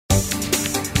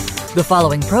The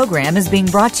following program is being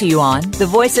brought to you on the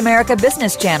Voice America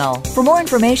Business Channel. For more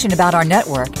information about our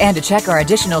network and to check our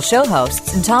additional show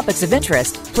hosts and topics of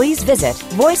interest, please visit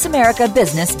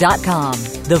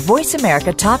voiceamericabusiness.com. The Voice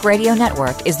America Talk Radio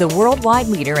Network is the worldwide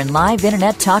leader in live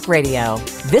Internet talk radio.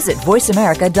 Visit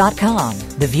voiceamerica.com.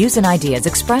 The views and ideas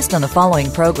expressed on the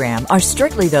following program are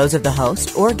strictly those of the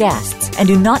host or guests and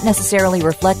do not necessarily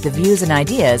reflect the views and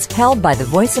ideas held by the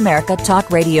Voice America Talk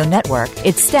Radio Network,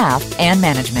 its staff, and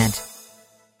management.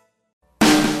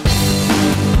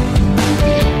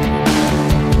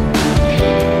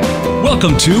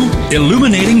 Welcome to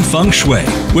Illuminating Feng Shui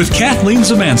with Kathleen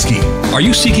Zemansky. Are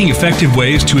you seeking effective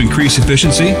ways to increase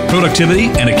efficiency, productivity,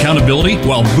 and accountability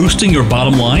while boosting your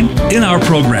bottom line? In our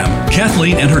program,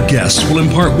 Kathleen and her guests will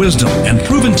impart wisdom and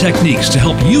proven techniques to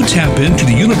help you tap into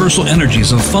the universal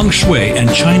energies of Feng Shui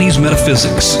and Chinese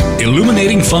metaphysics.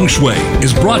 Illuminating Feng Shui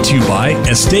is brought to you by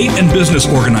estate and business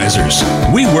organizers.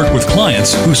 We work with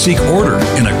clients who seek order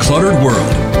in a cluttered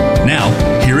world. Now,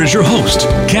 here is your host,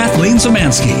 Kathleen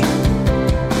Zemansky.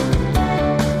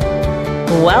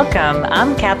 Welcome.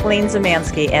 I'm Kathleen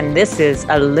Zemansky, and this is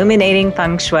Illuminating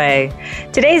Feng Shui.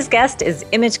 Today's guest is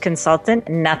image consultant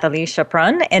Nathalie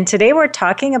Chapron, and today we're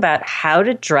talking about how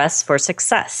to dress for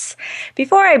success.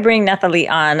 Before I bring Nathalie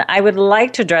on, I would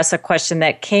like to address a question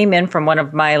that came in from one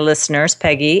of my listeners,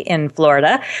 Peggy, in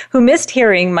Florida, who missed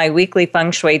hearing my weekly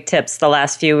Feng Shui tips the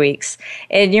last few weeks.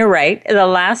 And you're right, the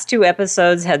last two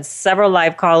episodes had several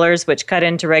live callers, which cut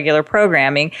into regular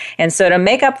programming. And so to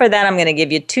make up for that, I'm going to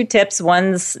give you two tips,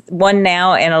 one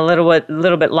now and a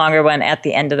little bit longer one at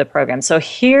the end of the program. So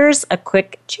here's a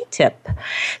quick Qi tip.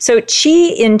 So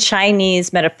Qi in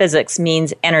Chinese metaphysics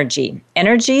means energy.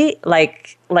 Energy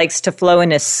likes to flow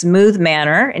in a smooth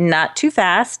manner and not too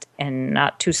fast and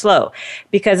not too slow,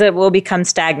 because it will become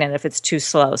stagnant if it's too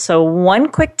slow. So one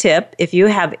quick tip, if you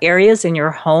have areas in your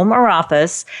home or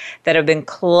office that have been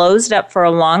closed up for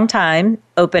a long time,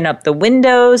 open up the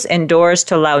windows and doors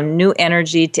to allow new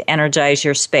energy to energize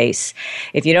your space.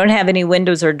 If you don't have any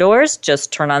windows or doors,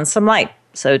 just turn on some light.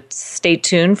 So stay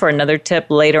tuned for another tip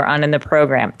later on in the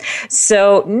program.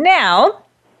 So now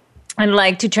I'd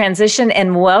like to transition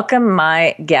and welcome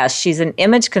my guest. She's an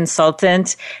image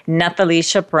consultant, Nathalie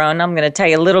Chapron. I'm going to tell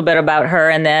you a little bit about her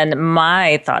and then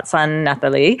my thoughts on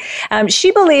Nathalie.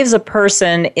 She believes a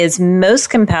person is most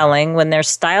compelling when their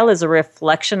style is a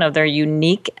reflection of their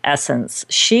unique essence.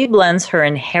 She blends her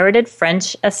inherited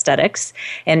French aesthetics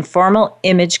and formal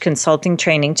image consulting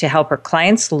training to help her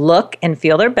clients look and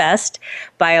feel their best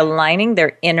by aligning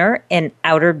their inner and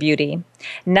outer beauty.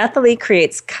 Nathalie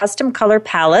creates custom color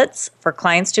palettes for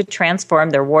clients to transform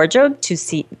their wardrobe to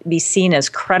be seen as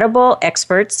credible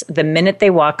experts the minute they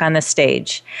walk on the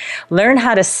stage. Learn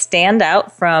how to stand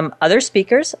out from other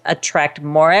speakers, attract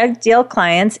more ideal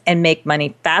clients, and make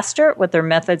money faster with their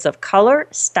methods of color,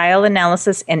 style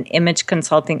analysis, and image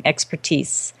consulting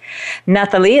expertise.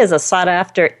 Nathalie is a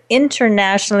sought-after,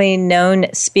 internationally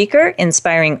known speaker,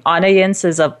 inspiring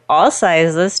audiences of all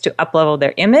sizes to uplevel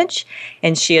their image,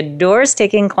 and she adores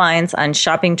taking clients on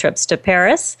shopping trips to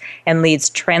Paris and leads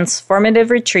transformative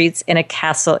retreats in a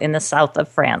castle in the south of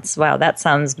France. Wow, that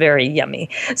sounds very yummy.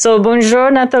 So, bonjour,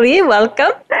 Nathalie.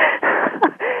 Welcome.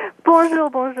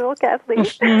 Bonjour, Kathleen.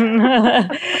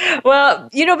 Well,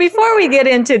 before we get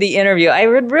into the interview, I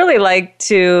would really like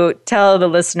to tell the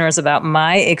listeners about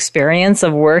my experience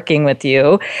of working with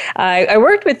you. I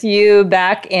worked with you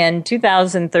back in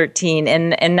 2013,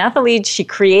 and Nathalie, she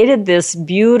created this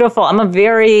beautiful, I'm a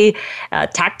very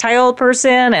tactile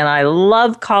person, and I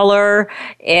love color,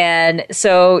 and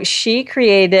so she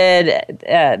created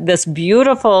this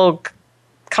beautiful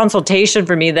consultation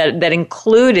for me that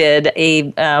included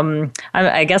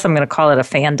I guess I'm going to call it a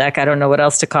fan deck. I don't know what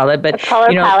else to call it, but a color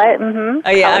palette. Mm-hmm.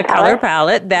 A color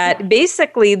palette that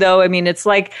basically, though, I mean, it's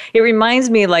like, it reminds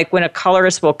me like when a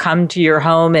colorist will come to your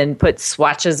home and put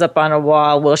swatches up on a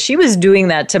wall. Well, she was doing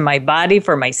that to my body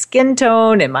for my skin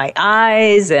tone and my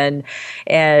eyes, and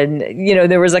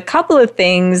there was a couple of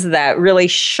things that really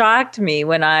shocked me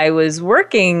when I was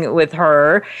working with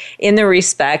her in the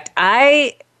respect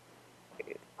I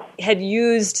had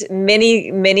used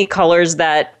many colors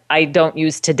that I don't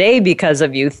use today because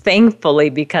of you,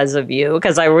 thankfully because of you,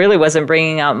 because I really wasn't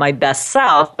bringing out my best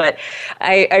self. But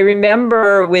I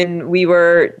remember when we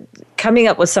were coming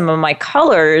up with some of my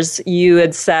colors, you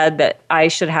had said that I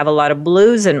should have a lot of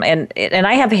blues, and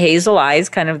I have hazel eyes,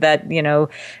 kind of that,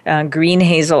 green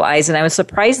hazel eyes. And I was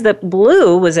surprised that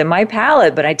blue was in my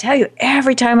palette. But I tell you,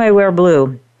 every time I wear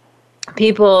blue,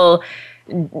 people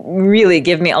really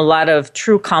give me a lot of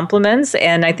true compliments.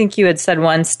 And I think you had said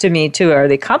once to me too, are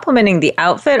they complimenting the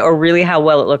outfit or really how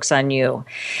well it looks on you?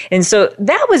 And so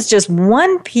that was just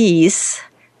one piece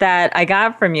that I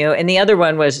got from you. And the other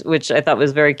one was, which I thought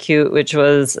was very cute, which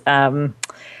was,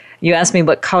 you asked me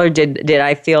what color did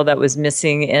I feel that was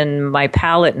missing in my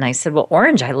palette, and I said, well,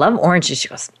 orange. I love orange. And she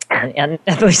goes, and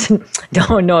Nathalie said,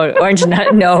 no, orange,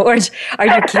 no orange. Are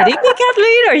you kidding me,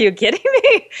 Kathleen? Are you kidding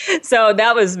me? So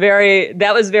that was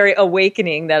very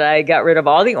awakening that I got rid of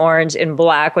all the orange and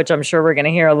black, which I'm sure we're going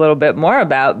to hear a little bit more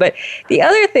about. But the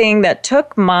other thing that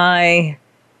took my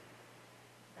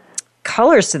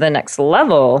colors to the next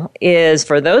level is,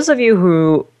 for those of you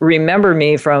who remember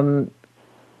me from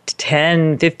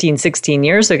 10, 15, 16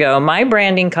 years ago, my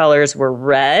branding colors were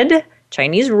red,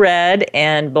 Chinese red,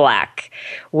 and black,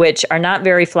 which are not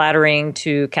very flattering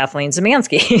to Kathleen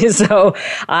Zemansky. So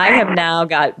I have now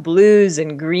got blues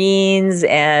and greens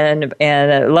and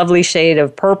a lovely shade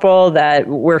of purple that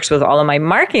works with all of my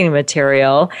marketing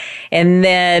material. And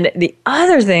then the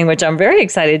other thing, which I'm very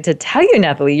excited to tell you,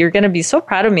 Nathalie, you're going to be so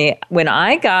proud of me. When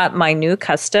I got my new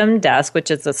custom desk, which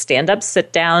is a stand-up,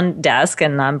 sit-down desk,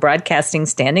 and I'm broadcasting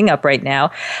standing up right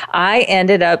now, I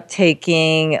ended up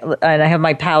taking, and I have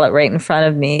my palette right in front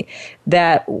of me,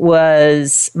 that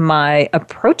was my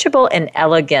approachable and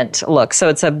elegant look. So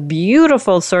it's a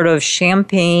beautiful sort of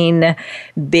champagne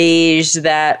beige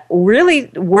that really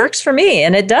works for me.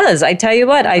 And it does. I tell you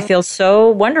what, I feel so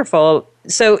wonderful.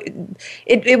 So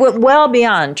it went well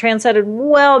beyond, transcended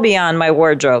well beyond my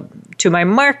wardrobe, to my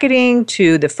marketing,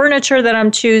 to the furniture that I'm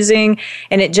choosing.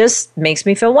 And it just makes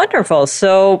me feel wonderful.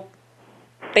 So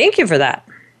thank you for that.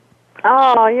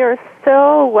 Oh, you're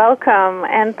so welcome,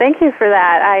 and thank you for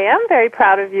that. I am very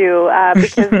proud of you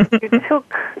because you took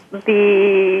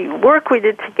the work we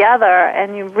did together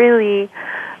and you really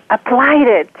applied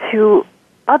it to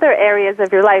other areas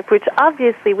of your life, which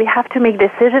obviously we have to make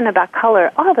decisions about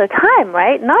color all the time,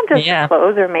 right? Not just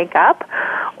clothes or makeup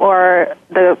or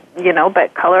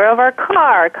but color of our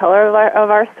car, color of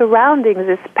our surroundings,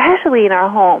 especially in our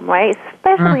home, right?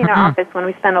 Especially in our office when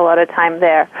we spend a lot of time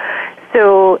there.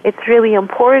 So it's really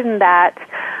important that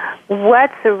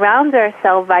what surrounds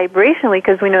ourselves vibrationally,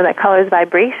 because we know that color's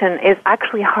vibration is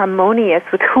actually harmonious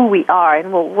with who we are,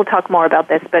 and we'll talk more about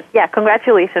this. But yeah,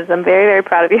 congratulations! I'm very, very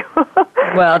proud of you.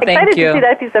 Well, thank you. Excited to see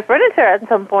that piece of furniture at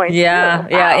some point. Yeah,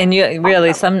 too. Yeah, and you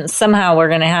really somehow we're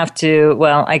going to have to.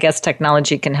 Well, I guess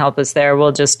technology can help us there.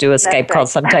 We'll just do a Skype call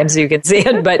sometimes so you can see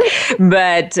it, but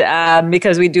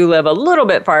because we do live a little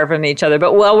bit far from each other,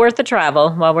 but well worth the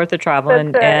travel.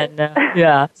 That's right.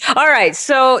 Yeah. All right,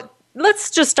 so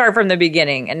let's just start from the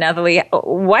beginning. And Nathalie,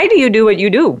 why do you do what you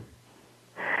do?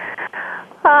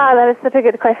 That is such a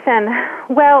good question.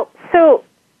 Well, so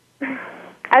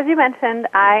as you mentioned,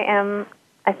 I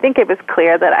think it was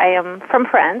clear that I am from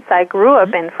France. I grew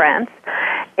up in France,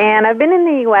 and I've been in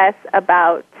the U.S.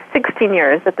 about 16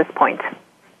 years at this point.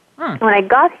 When I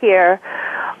got here,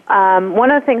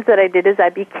 one of the things that I did is I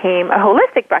became a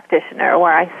holistic practitioner,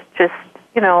 where I just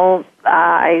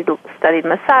I studied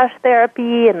massage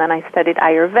therapy, and then I studied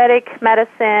Ayurvedic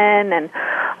medicine and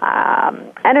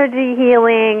energy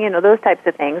healing, those types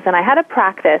of things. And I had a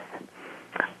practice.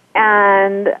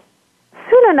 And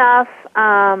soon enough,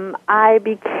 I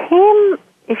became,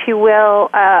 if you will,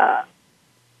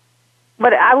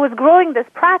 but I was growing this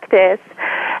practice,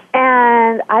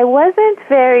 and I was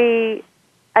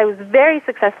very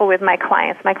successful with my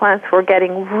clients. My clients were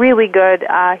getting really good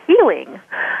healing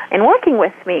and working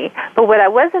with me. But what I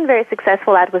wasn't very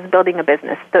successful at was building a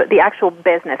business, the actual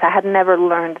business. I had never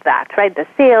learned that, right? The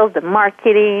sales, the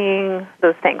marketing,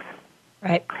 those things.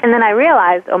 Right. And then I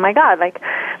realized, oh my God,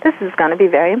 this is going to be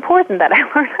very important that I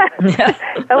learn how to do this.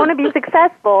 If I want to be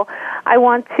successful, I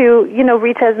want to,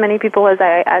 reach as many people as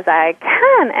I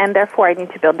can, and therefore I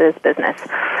need to build this business.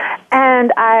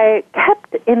 And I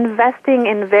kept investing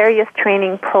in various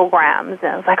training programs.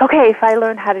 And I was like, okay, if I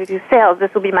learn how to do sales,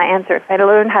 this will be my answer. If I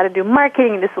learn how to do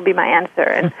marketing, this will be my answer.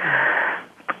 And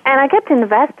I kept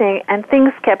investing, and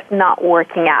things kept not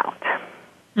working out.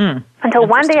 Until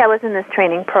one day I was in this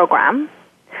training program,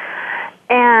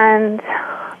 and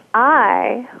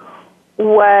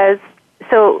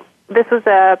this was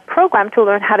a program to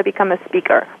learn how to become a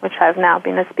speaker, which I've now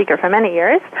been a speaker for many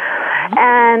years.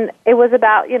 And it was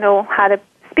about, how to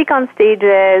speak on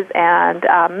stages and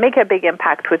make a big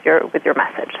impact with your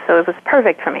message. So it was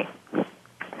perfect for me. So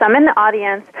I'm in the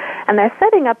audience, and they're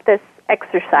setting up this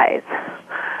exercise,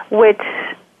 which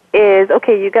is,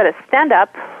 okay, you got to stand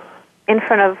up in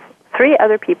front of 3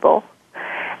 other people,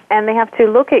 and they have to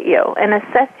look at you and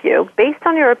assess you based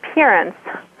on your appearance.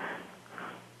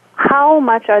 How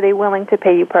much are they willing to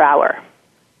pay you per hour?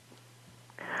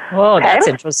 Whoa, Okay? that's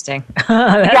interesting.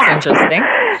 That's interesting.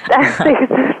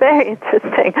 It's very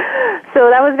interesting. So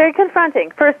that was very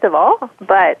confronting, first of all.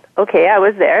 But, okay, I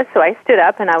was there, so I stood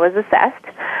up and I was assessed.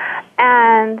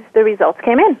 And the results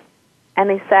came in. And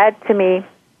they said to me,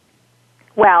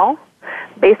 well,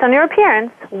 based on your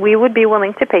appearance, we would be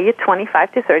willing to pay you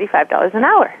 $25 to $35 an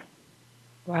hour.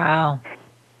 Wow.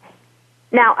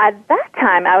 Now, at that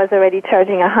time, I was already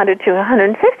charging $100 to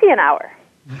 $150 an hour.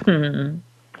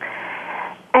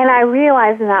 And I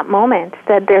realized in that moment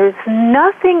that there's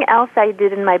nothing else I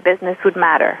did in my business would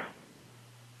matter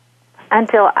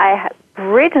until I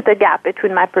bridged the gap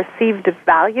between my perceived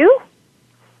value,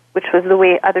 which was the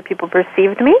way other people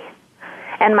perceived me,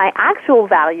 and my actual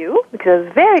value, because I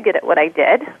was very good at what I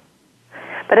did.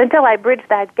 But until I bridged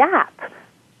that gap,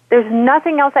 there's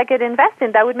nothing else I could invest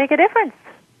in that would make a difference.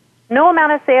 No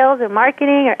amount of sales or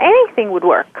marketing or anything would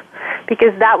work,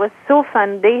 because that was so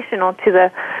foundational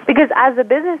to because as a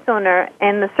business owner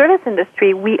in the service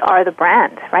industry, we are the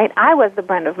brand, right? I was the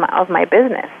brand of my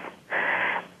business.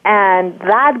 And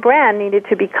that brand needed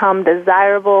to become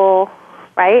desirable,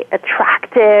 right?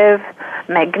 Attractive,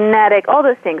 magnetic, all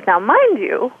those things. Now, mind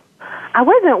you, I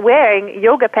wasn't wearing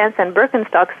yoga pants and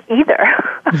Birkenstocks either.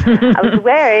 I was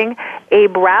wearing a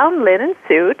brown linen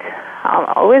suit. I'll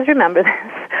always remember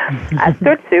this, a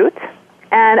skirt suit.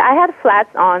 And I had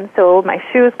flats on, so my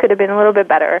shoes could have been a little bit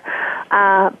better.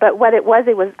 But what it was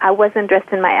I wasn't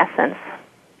dressed in my essence.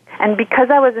 And because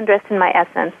I wasn't dressed in my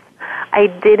essence, I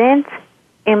didn't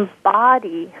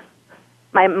embody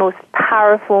my most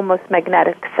powerful, most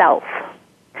magnetic self.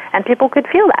 And people could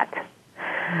feel that.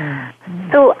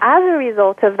 So as a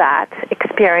result of that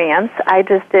experience, I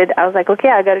was like, okay,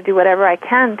 I got to do whatever I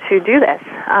can to do this,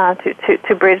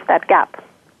 to bridge that gap.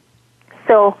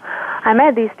 So I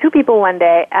met these two people one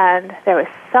day, and there was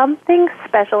something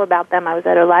special about them. I was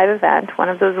at a live event, one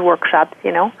of those workshops,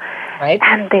 Right.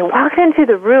 And they walked into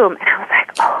the room, and I was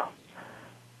like, oh,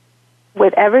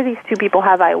 whatever these two people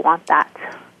have, I want that.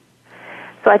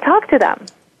 So I talked to them,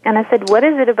 and I said, what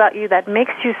is it about you that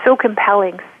makes you so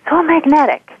compelling, so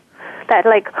magnetic, that,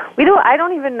 I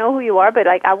don't even know who you are, but,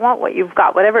 I want what you've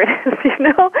got, whatever it is,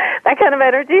 that kind of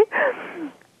energy.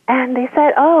 And they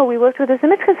said, oh, we worked with this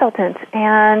image consultant,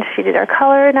 and she did our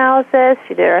color analysis,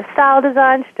 she did our style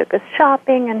design, she took us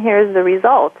shopping, and here's the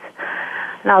results.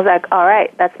 And I was like, all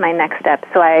right, that's my next step.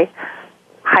 So I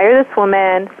hired this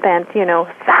woman, spent,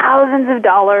 thousands of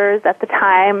dollars at the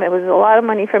time. It was a lot of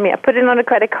money for me. I put it on a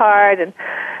credit card,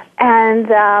 and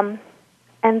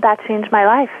that changed my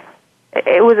life.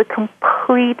 It was a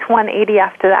complete 180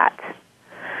 after that.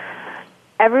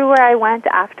 Everywhere I went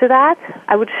after that,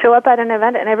 I would show up at an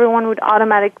event, and everyone would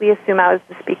automatically assume I was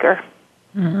the speaker.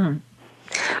 Mm-hmm.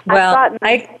 Well,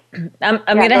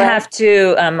 I'm going to have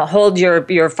to hold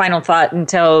your final thought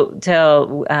until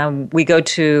we go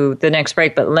to the next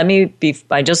break. But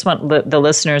I just want the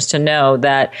listeners to know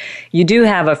that you do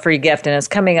have a free gift, and it's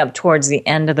coming up towards the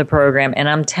end of the program. And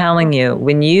I'm telling you,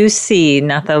 when you see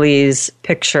Nathalie's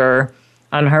picture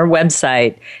on her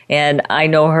website, and I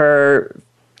know her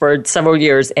for several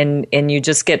years, and you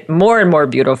just get more and more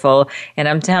beautiful. And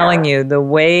I'm telling you, the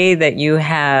way that you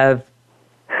have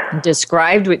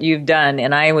described what you've done,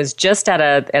 and I was just at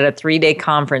a 3-day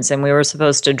conference, and we were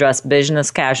supposed to dress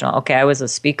business casual. Okay, I was a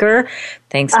speaker.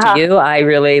 Thanks to you, I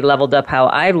really leveled up how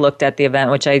I looked at the event,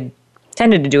 which I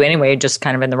tended to do anyway, just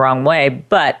kind of in the wrong way.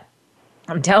 But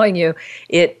I'm telling you,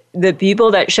 the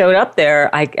people that showed up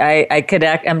there,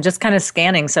 I'm just kind of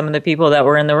scanning some of the people that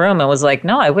were in the room and was like,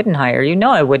 no, I wouldn't hire you. No,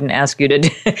 I wouldn't ask you to do.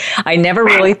 I never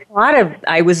really thought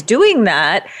I was doing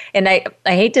that. And I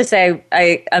hate to say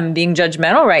I'm being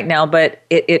judgmental right now, but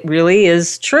it really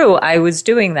is true. I was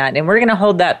doing that. And we're going to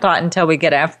hold that thought until we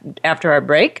get after our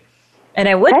break. And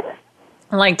I would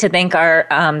like to thank our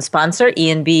sponsor,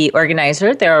 E&B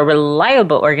Organizer. They're a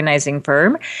reliable organizing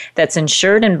firm that's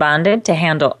insured and bonded to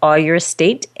handle all your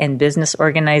estate and business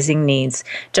organizing needs.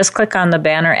 Just click on the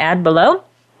banner ad below,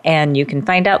 and you can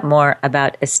find out more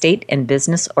about estate and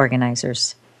business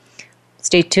organizers.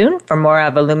 Stay tuned for more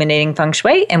of Illuminating Feng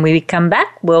Shui, and when we come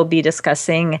back, we'll be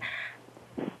discussing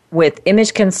with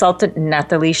image consultant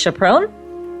Nathalie Chapron,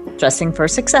 Dressing for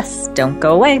Success. Don't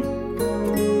go away.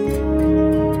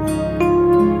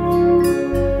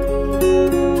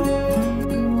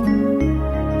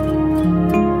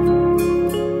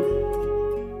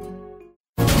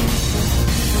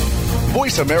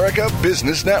 Voice America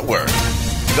Business Network,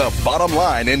 the bottom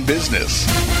line in business.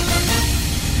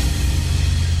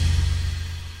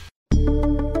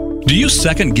 Do you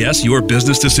second guess your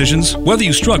business decisions? Whether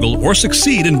you struggle or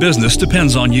succeed in business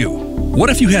depends on you. What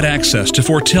if you had access to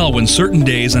foretell when certain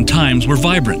days and times were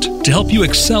vibrant to help you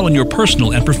excel in your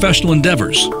personal and professional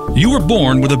endeavors? You were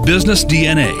born with a business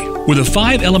DNA. With a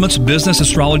 5 Elements business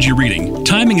astrology reading,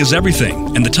 timing is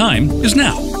everything, and the time is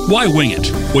now. Why wing it?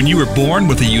 When you were born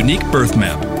with a unique birth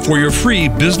map. For your free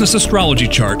business astrology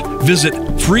chart, visit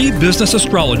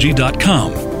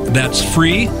freebusinessastrology.com. That's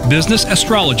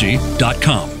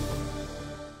freebusinessastrology.com.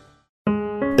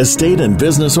 Estate and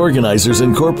Business Organizers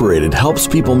Incorporated helps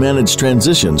people manage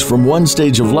transitions from one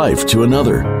stage of life to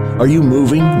another. Are you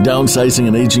moving, downsizing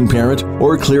an aging parent,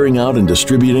 or clearing out and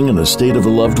distributing an estate of a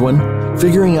loved one?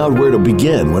 Figuring out where to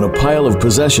begin when a pile of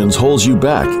possessions holds you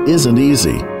back isn't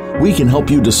easy. We can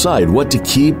help you decide what to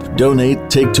keep,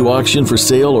 donate, take to auction for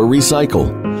sale, or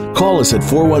recycle. Call us at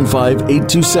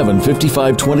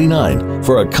 415-827-5529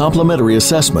 for a complimentary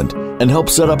assessment and help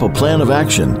set up a plan of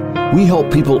action. We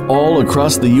help people all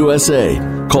across the USA.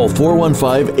 Call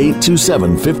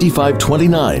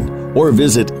 415-827-5529 or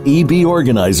visit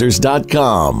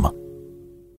eborganizers.com.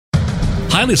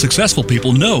 Highly successful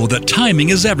people know that timing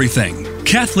is everything.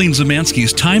 Kathleen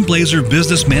Zemansky's Time Blazer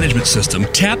business management system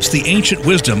taps the ancient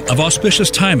wisdom of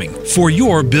auspicious timing for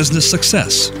your business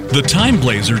success. The Time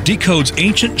Blazer decodes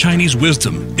ancient Chinese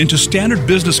wisdom into standard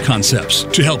business concepts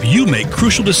to help you make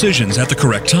crucial decisions at the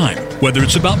correct time, whether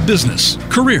it's about business,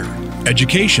 career,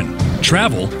 education,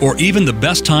 travel, or even the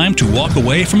best time to walk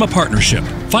away from a partnership.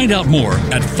 Find out more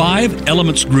at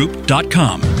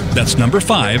 5elementsgroup.com. That's number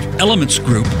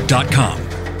 5elementsgroup.com.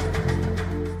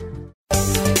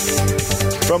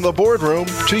 From the boardroom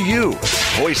to you,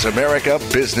 Voice America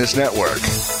Business Network.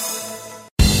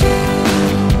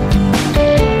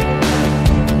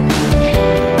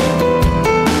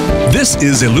 This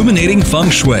is Illuminating Feng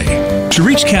Shui. To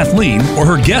reach Kathleen or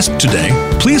her guest today,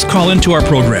 please call into our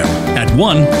program at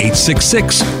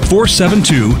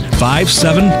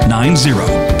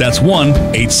 1-866-472-5790. That's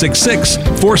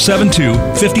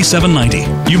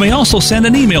 1-866-472-5790. You may also send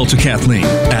an email to Kathleen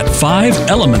at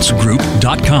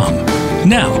 5elementsgroup.com.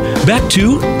 Now, back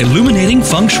to Illuminating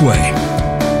Feng Shui.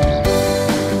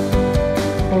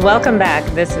 Welcome back.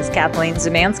 This is Kathleen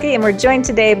Zemansky, and we're joined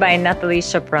today by Nathalie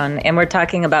Chapron, and we're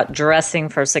talking about dressing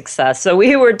for success. So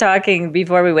we were talking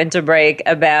before we went to break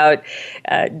about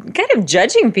kind of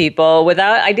judging people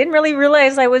I didn't really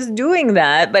realize I was doing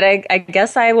that, but I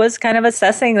guess I was kind of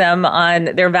assessing them on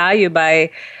their value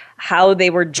by how they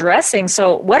were dressing.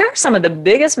 So what are some of the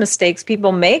biggest mistakes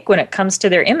people make when it comes to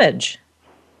their image?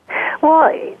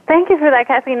 Well, thank you for that,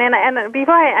 Kathleen. And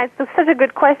before it's such a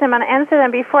good question. I'm going to answer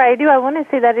them. Before I do, I want to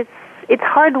say that it's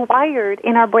hardwired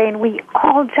in our brain. We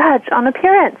all judge on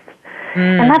appearance.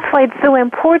 And that's why it's so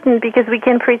important, because we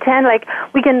can pretend like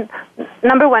we can,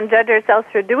 number one, judge ourselves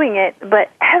for doing it,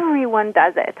 but everyone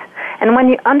does it. And when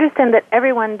you understand that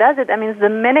everyone does it, that means the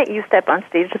minute you step on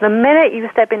stage, the minute you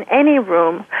step in any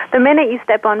room, the minute you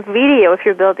step on video, if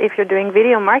you're doing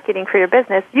video marketing for your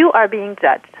business, you are being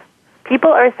judged.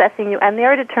 People are assessing you, and they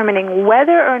are determining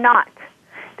whether or not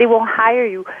they will hire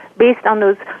you based on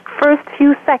those first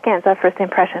few seconds of first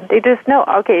impression. They just know,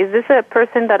 okay, is this a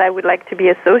person that I would like to be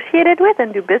associated with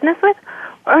and do business with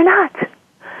or not?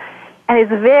 And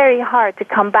it's very hard to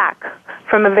come back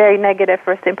from a very negative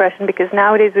first impression, because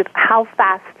nowadays with how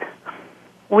fast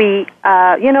we,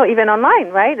 even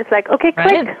online, right? It's like, okay,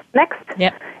 quick, right. Next.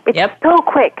 Yep. It's so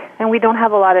quick, and we don't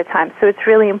have a lot of time, so it's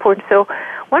really important. So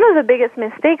one of the biggest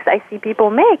mistakes I see people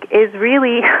make is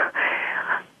really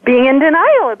being in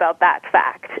denial about that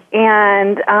fact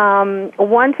and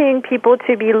wanting people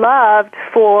to be loved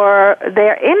for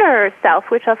their inner self,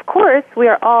 which, of course, we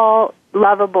are all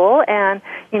lovable and,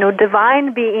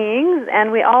 divine beings,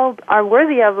 and we all are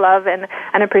worthy of love and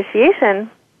appreciation.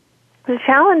 The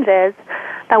challenge is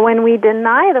that when we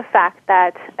deny the fact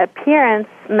that appearance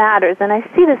matters, and I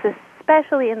see this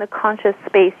especially in the conscious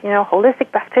space,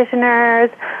 holistic practitioners,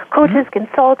 coaches,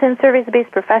 consultants, service-based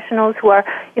professionals who are,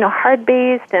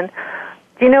 heart-based and,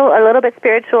 a little bit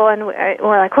spiritual, and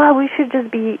we're like, well, we should just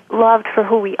be loved for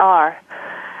who we are.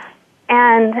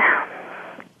 And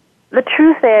the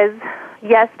truth is,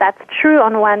 yes, that's true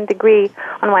on one degree,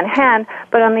 on one hand,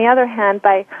 but on the other hand,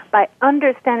 by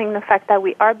understanding the fact that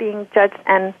we are being judged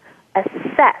and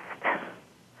assessed,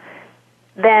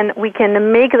 then we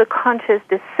can make the conscious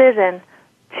decision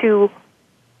to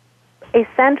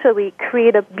essentially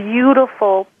create a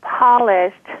beautiful,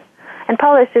 polished, and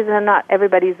polished is not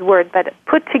everybody's word, but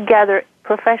put together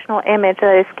professional image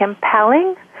that is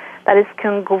compelling, that is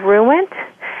congruent,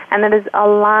 and that is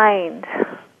aligned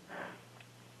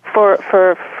for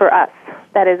us,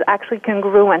 that is actually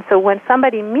congruent. So when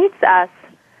somebody meets us,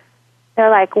 they're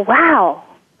like, wow,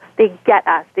 they get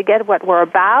us. They get what we're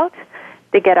about.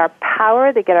 They get our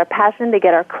power. They get our passion. They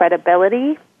get our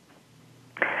credibility.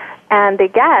 And they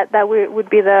get that we would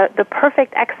be the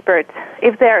perfect expert,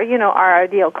 if they're, our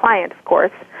ideal client, of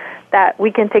course, that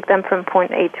we can take them from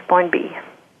point A to point B.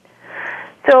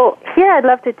 So here I'd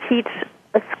love to teach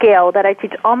a scale that I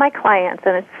teach all my clients,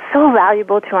 and it's so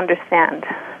valuable to understand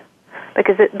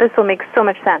because this will make so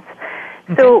much sense.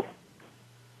 Okay. So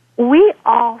we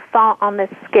all fall on this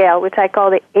scale, which I call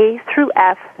the A through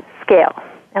F scale,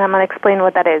 and I'm going to explain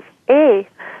what that is. A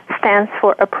stands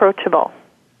for approachable.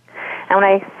 And when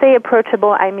I say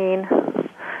approachable, I mean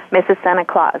Mrs. Santa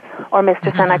Claus or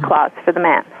Mr. Santa Claus for the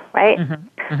man, right?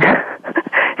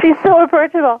 She's so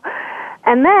approachable.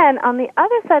 And then on the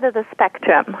other side of the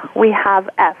spectrum, we have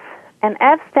F. And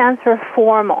F stands for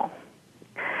formal.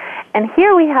 And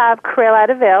here we have Cruella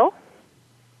de Vil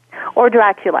or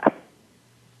Dracula.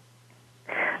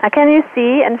 Now, can you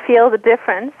see and feel the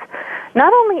difference,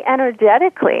 not only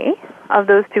energetically of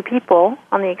those two people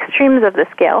on the extremes of the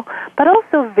scale, but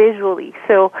also visually?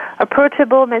 So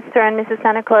approachable Mr. and Mrs.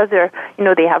 Santa Claus are,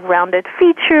 they have rounded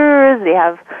features, they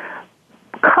have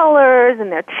colors in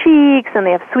their cheeks, and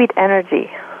they have sweet energy.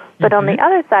 But on the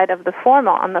other side of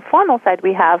on the formal side,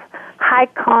 we have high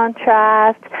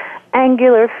contrast,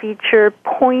 angular feature,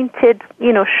 pointed,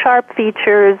 sharp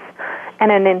features,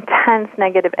 and an intense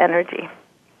negative energy.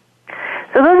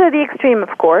 So those are the extreme,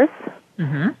 of course.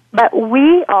 But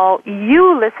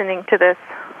you listening to this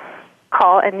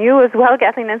call, and you as well,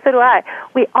 Kathleen, and so do I,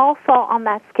 we all fall on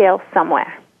that scale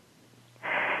somewhere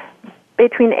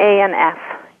between A and F.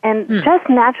 And just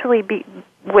naturally be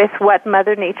with what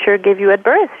Mother Nature gave you at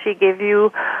birth. She gave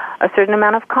you a certain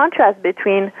amount of contrast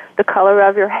between the color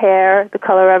of your hair, the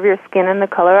color of your skin, and the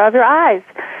color of your eyes.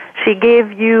 She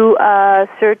gave you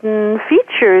certain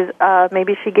features.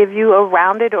 Maybe she gave you a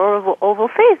rounded or oval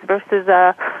face versus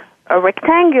a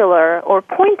rectangular or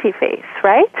pointy face,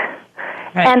 right?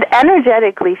 And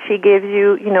energetically, she gives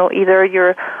you, either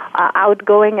you're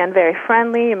outgoing and very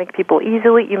friendly, you make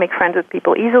friends with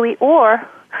people easily, or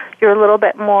you're a little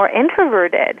bit more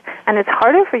introverted, and it's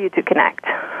harder for you to connect,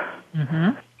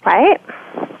 right?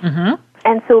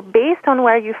 And so based on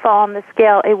where you fall on the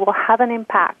scale, it will have an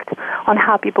impact on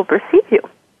how people perceive you.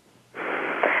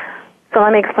 So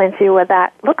let me explain to you what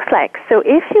that looks like. So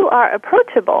if you are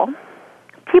approachable,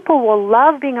 people will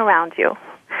love being around you.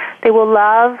 They will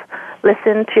love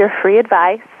listen to your free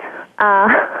advice,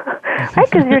 right?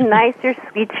 Because you're nice, you're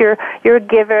sweet, you're a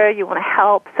giver, you want to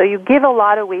help, so you give a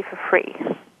lot away for free.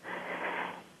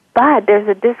 But there's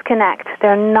a disconnect.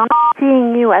 They're not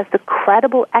seeing you as the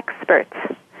credible expert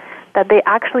that they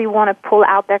actually want to pull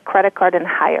out their credit card and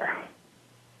hire.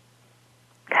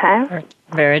 Okay?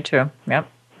 Very true. Yep.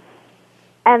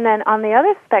 And then on the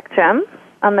other spectrum,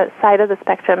 on the side of the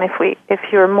spectrum, if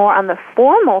you're more on the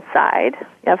formal side,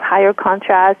 you have higher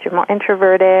contrast, you're more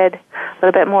introverted, a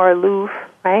little bit more aloof,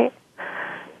 right?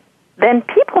 Then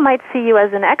people might see you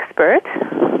as an expert,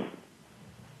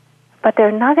 but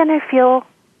they're not going to feel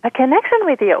a connection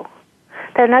with you.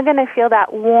 They're not going to feel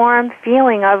that warm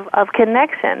feeling of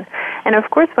connection. And of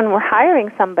course, when we're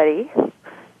hiring somebody,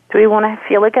 do we want to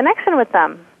feel a connection with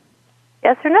them?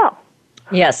 Yes or no?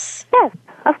 Yes. Yes,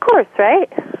 of course,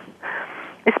 right?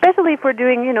 Especially if we're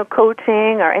doing,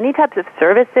 coaching or any types of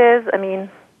services. I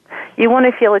mean, you want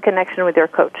to feel a connection with your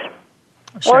coach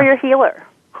or your healer,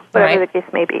 whatever the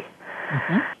case may be.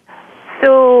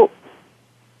 So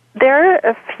there are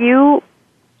a few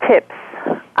tips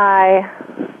I'd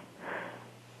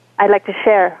like to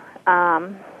share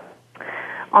on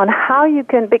how you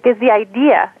can, because the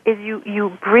idea is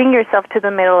you bring yourself to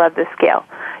the middle of the scale.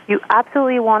 You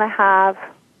absolutely want to have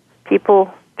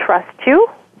people trust you.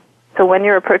 So when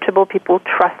you're approachable, people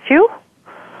trust you,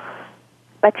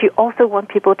 but you also want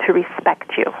people to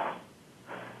respect you.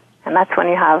 And that's when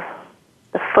you have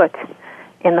the foot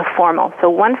in the formal. So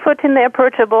 1 foot in the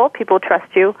approachable, people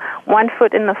trust you. 1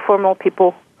 foot in the formal,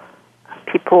 people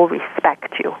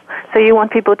respect you. So you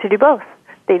want people to do both.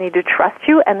 They need to trust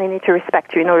you and they need to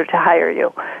respect you in order to hire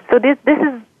you. So these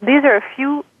are a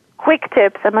few quick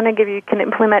tips I'm going to give you can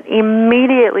implement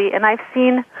immediately, and I've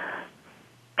seen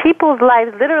people's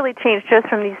lives literally change just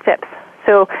from these tips.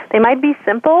 So they might be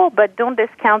simple, but don't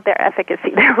discount their efficacy.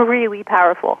 They're really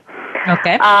powerful.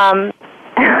 Okay.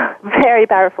 Very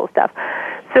powerful stuff.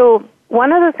 So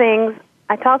one of the things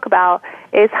I talk about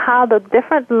is how the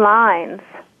different lines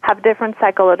have different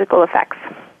psychological effects.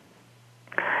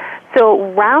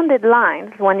 So rounded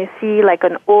lines, when you see like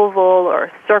an oval or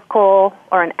a circle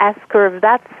or an S-curve,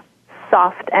 that's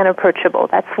soft and approachable.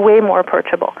 That's way more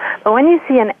approachable. But when you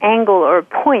see an angle or a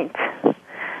point,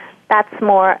 that's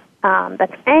more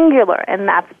that's angular, and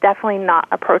that's definitely not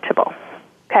approachable.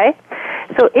 Okay?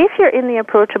 So if you're in the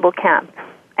approachable camp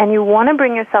and you want to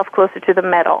bring yourself closer to the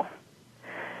middle,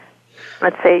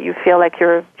 let's say you feel like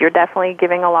you're definitely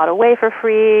giving a lot away for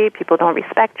free, people don't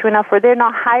respect you enough, or they're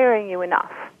not hiring you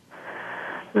enough,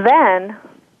 then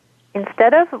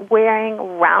instead of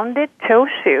wearing rounded toe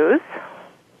shoes,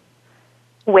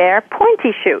 wear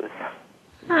pointy shoes.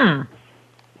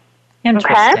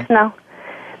 Interesting. Okay? Now,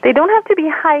 they don't have to be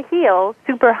high heels,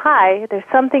 super high. There's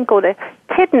something called a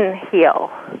kitten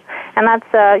heel. And that's,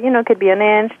 could be 1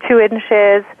 inch, 2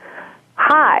 inches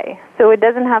high. So it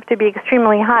doesn't have to be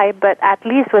extremely high, but at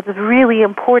least what's really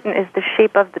important is the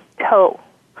shape of the toe,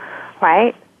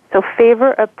 right? So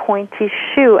favor a pointy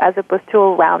shoe as opposed to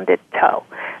a rounded toe.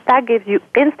 That gives you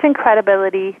instant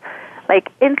credibility,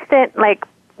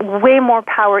 way more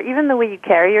power, even the way you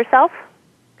carry yourself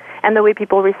and the way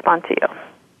people respond to you.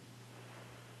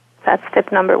 That's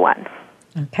tip number 1.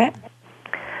 Okay.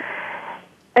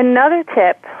 Another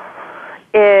tip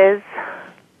is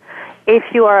if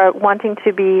you are wanting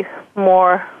to be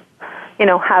more,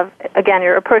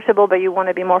 you're approachable, but you want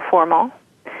to be more formal,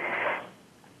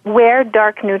 wear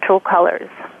dark neutral colors.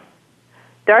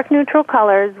 Dark neutral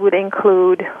colors would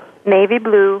include navy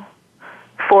blue,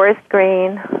 forest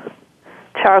green,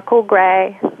 charcoal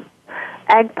gray,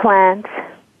 eggplant,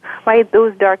 right?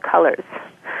 Those dark colors.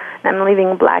 I'm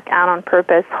leaving black out on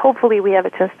purpose. Hopefully we have a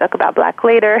chance to talk about black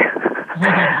later.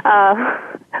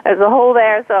 There's a hole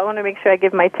there, so I want to make sure I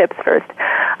give my tips first.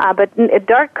 But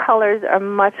dark colors are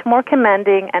much more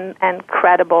commanding and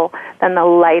credible than the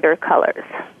lighter colors.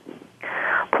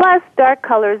 Plus, dark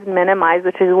colors minimize,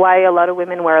 which is why a lot of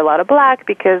women wear a lot of black,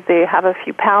 because they have a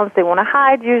few pounds they want to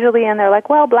hide usually, and they're like,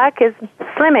 well, black is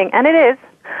slimming, and it is,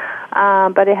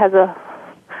 but it has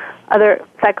other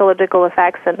psychological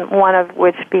effects, and one of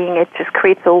which being it just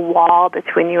creates a wall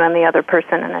between you and the other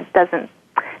person, and it doesn't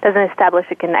establish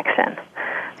a connection.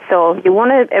 So you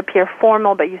want to appear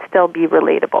formal, but you still be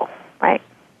relatable, right?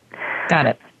 Got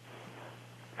it.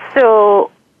 So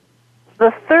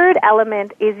the third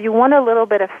element is you want a little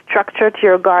bit of structure to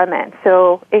your garment.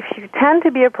 So if you tend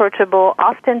to be approachable,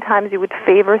 oftentimes you would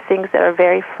favor things that are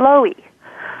very flowy,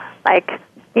 like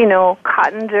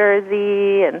cotton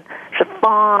jersey and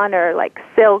chiffon or like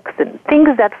silks and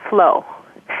things that flow.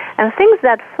 And things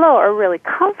that flow are really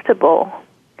comfortable,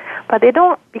 but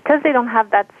because they don't have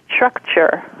that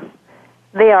structure,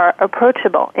 they are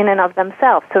approachable in and of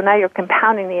themselves. So now you're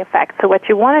compounding the effect. So what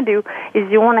you want to do is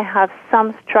you want to have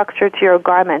some structure to your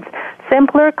garments.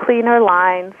 Simpler, cleaner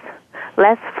lines,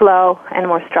 less flow, and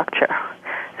more structure.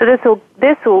 So this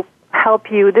will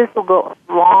help you. This will go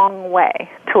a long way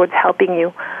towards helping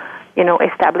you,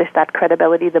 establish that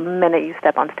credibility the minute you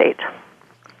step on stage.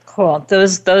 Cool.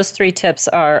 Those 3 tips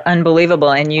are unbelievable,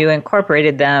 and you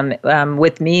incorporated them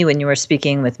with me when you were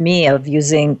speaking with me of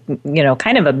using,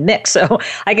 kind of a mix. So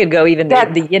I could go even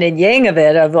the yin and yang of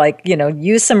it, of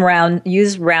use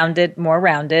rounded, more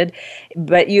rounded,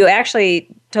 but you actually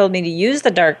told me to use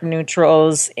the dark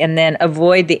neutrals and then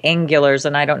avoid the angulars,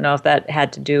 and I don't know if that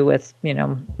had to do with,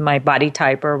 my body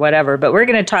type or whatever, but we're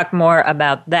going to talk more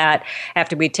about that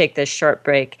after we take this short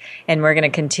break, and we're going to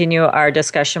continue our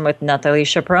discussion with Nathalie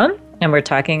Chapron, and we're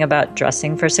talking about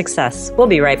dressing for success. We'll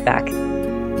be right back.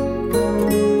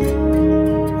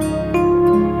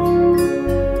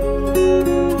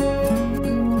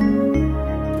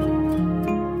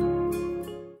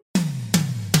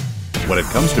 When it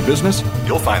comes to business,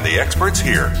 you'll find the experts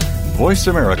here. Voice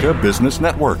America Business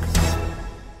Network.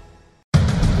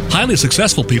 Highly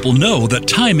successful people know that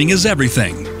timing is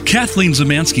everything. Kathleen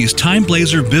Zemansky's Time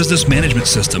Blazer Business Management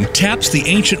System taps the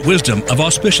ancient wisdom of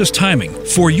auspicious timing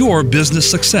for your business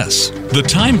success. The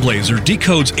Time Blazer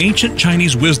decodes ancient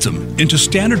Chinese wisdom into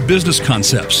standard business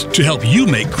concepts to help you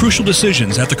make crucial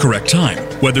decisions at the correct time,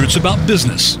 whether it's about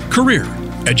business, career,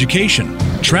 education,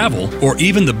 travel, or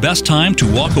even the best time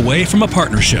to walk away from a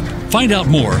partnership. Find out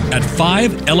more at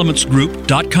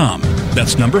 5elementsgroup.com.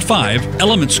 That's number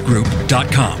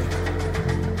 5elementsgroup.com.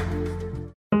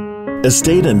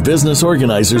 Estate and Business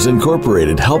Organizers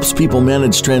Incorporated helps people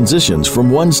manage transitions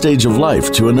from one stage of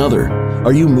life to another.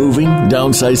 Are you moving,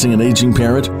 downsizing an aging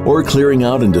parent, or clearing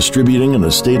out and distributing an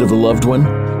estate of a loved one?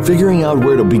 Figuring out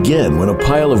where to begin when a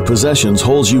pile of possessions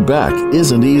holds you back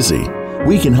isn't easy.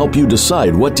 We can help you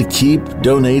decide what to keep,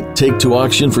 donate, take to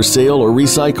auction for sale, or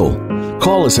recycle.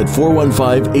 Call us at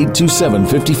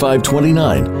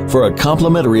 415-827-5529 for a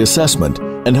complimentary assessment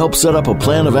and help set up a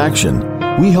plan of action.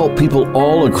 We help people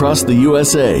all across the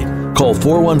USA. Call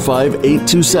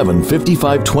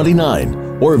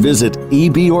 415-827-5529 or visit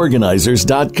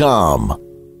eborganizers.com.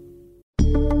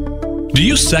 Do Do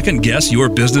you second guess your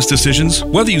business decisions?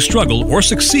 Whether you struggle or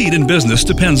succeed in business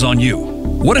depends on you.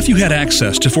 What if you had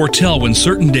access to foretell when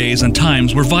certain days and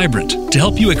times were vibrant to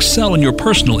help you excel in your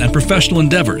personal and professional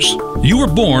endeavors? You were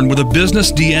born with a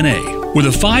business DNA. With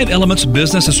a 5 Elements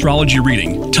business astrology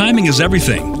reading, timing is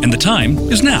everything, and the time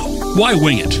is now. Why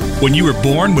wing it? When you were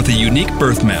born with a unique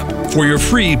birth map. For your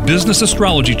free business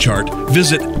astrology chart,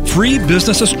 visit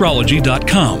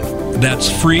freebusinessastrology.com. That's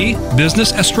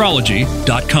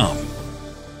freebusinessastrology.com.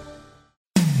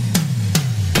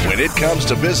 When it comes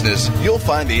to business, you'll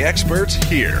find the experts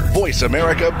here. Voice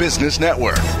America Business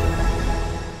Network.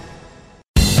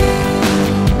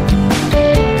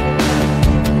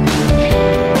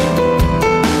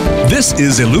 This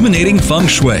is Illuminating Feng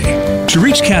Shui. To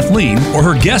reach Kathleen or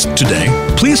her guest today,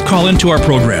 please call into our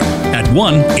program at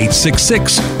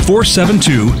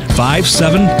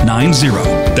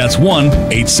 1-866-472-5790. That's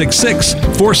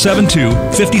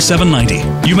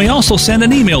 1-866-472-5790. You may also send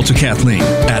an email to Kathleen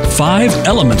at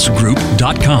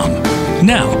 5elementsgroup.com.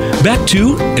 Now, back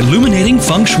to Illuminating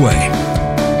Feng Shui.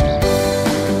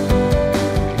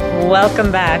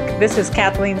 Welcome back. This is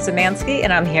Kathleen Zemansky,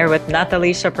 and I'm here with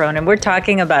Nathalie Chapron, and we're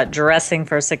talking about dressing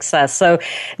for success. So,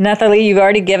 Nathalie, you've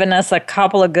already given us a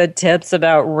couple of good tips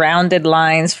about rounded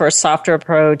lines for a softer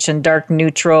approach and dark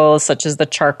neutrals, such as the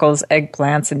charcoals,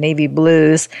 eggplants, and navy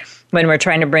blues, when we're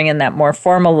trying to bring in that more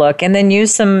formal look. And then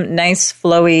use some nice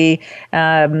flowy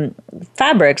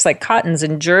fabrics like cottons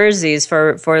and jerseys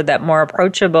for that more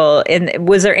approachable. And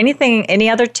was there any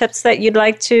other tips that you'd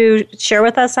like to share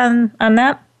with us on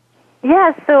that?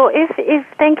 Yes, so if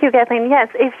thank you, Kathleen. Yes,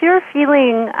 if you're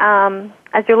feeling,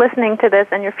 as you're listening to this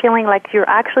and you're feeling like you're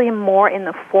actually more in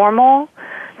the formal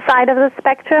side of the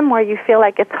spectrum where you feel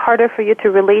like it's harder for you to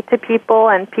relate to people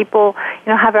and people,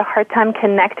 have a hard time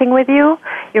connecting with you,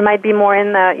 you might be more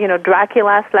in the,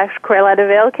 Dracula/Cruella de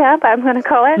Vil camp, I'm going to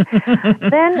call it,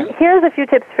 then here's a few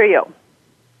tips for you.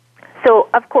 So,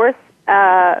 of course,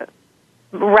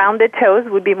 rounded toes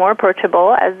would be more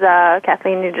approachable, as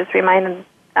Kathleen, you just reminded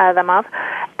them of,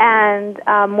 and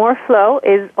more flow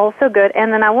is also good.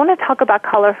 And then I want to talk about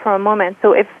color for a moment.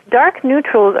 So if dark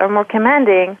neutrals are more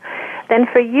commanding, then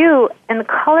for you, and the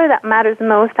color that matters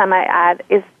most, I might add,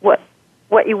 is what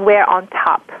you wear on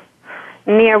top,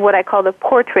 near what I call the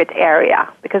portrait area.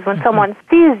 Because when someone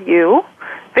sees you,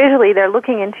 visually they're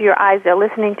looking into your eyes, they're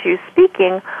listening to you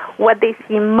speaking, what they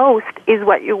see most is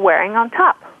what you're wearing on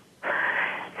top.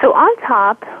 So on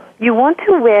top, you want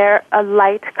to wear a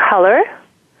light color.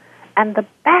 And the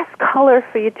best color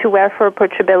for you to wear for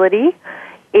approachability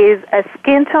is a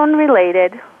skin tone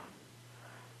related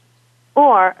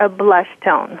or a blush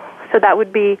tone. So that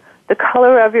would be the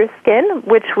color of your skin,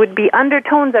 which would be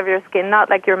undertones of your skin, not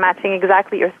like you're matching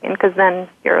exactly your skin because then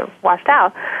you're washed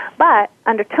out, but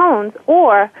undertones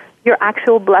or your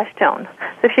actual blush tone.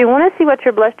 So if you want to see what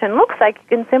your blush tone looks like, you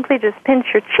can simply just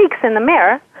pinch your cheeks in the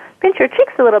mirror, pinch your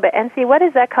cheeks a little bit and see what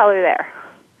is that color there.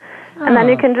 And then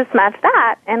you can just match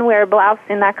that and wear a blouse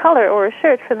in that color or a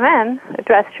shirt for the men, a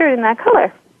dress shirt in that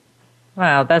color.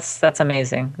 Wow, that's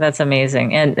amazing. That's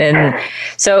amazing. And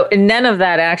so none of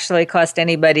that actually cost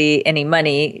anybody any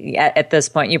money at this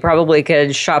point. You probably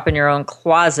could shop in your own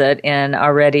closet and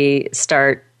already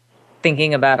start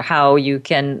thinking about how you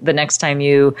can, the next time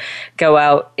you go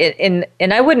out. And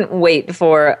I wouldn't wait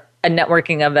for a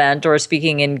networking event or a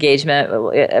speaking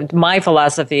engagement. My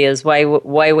philosophy is why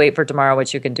wait for tomorrow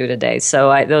what you can do today.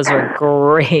 So those are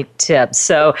great tips.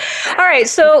 So, all right.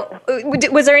 So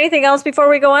was there anything else before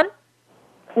we go on?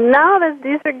 No,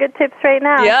 these are good tips right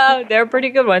now. Yeah, they're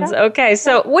pretty good ones. Okay.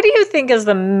 So what do you think is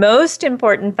the most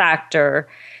important factor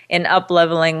in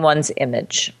up-leveling one's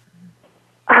image?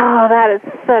 Oh, that is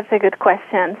such a good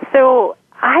question. So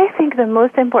I think the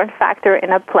most important factor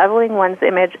in up-leveling one's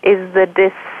image is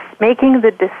making the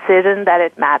decision that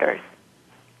it matters,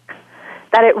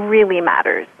 that it really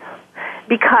matters.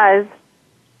 Because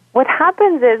what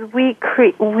happens is we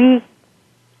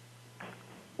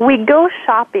go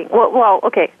shopping. Well,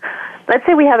 okay, let's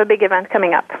say we have a big event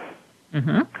coming up.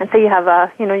 Mm-hmm. And so you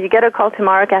have you get a call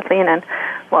tomorrow, Kathleen, and,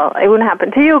 well, it wouldn't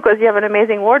happen to you because you have an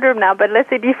amazing wardrobe now, but let's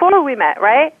say before we met,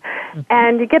 right? Mm-hmm.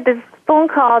 And you get this phone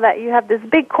call that you have this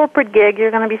big corporate gig, you're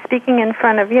going to be speaking in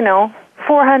front of,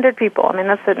 400 people. I mean,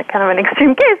 that's kind of an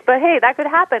extreme case, but hey, that could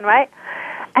happen, right?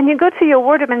 And you go to your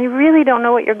wardrobe and you really don't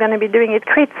know what you're going to be doing. It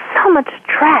creates so much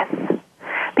stress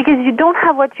because you don't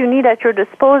have what you need at your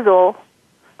disposal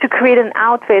to create an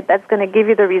outfit that's going to give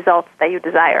you the results that you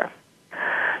desire.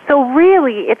 So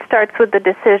really, it starts with the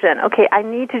decision. Okay, I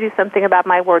need to do something about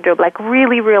my wardrobe, like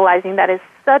really realizing that is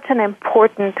such an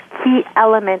important key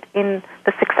element in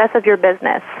the success of your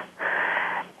business.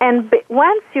 And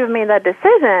once you've made that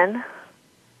decision,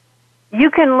 you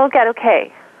can look at,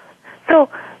 okay, so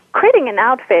creating an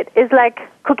outfit is like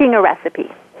cooking a recipe.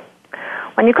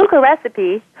 When you cook a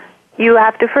recipe, you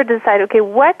have to first decide, okay,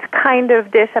 what kind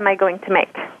of dish am I going to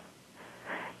make?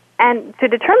 And to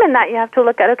determine that, you have to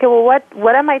look at, okay, well,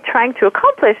 what am I trying to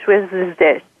accomplish with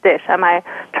this dish? Am I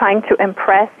trying to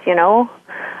impress,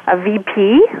 a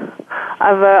VP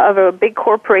of a big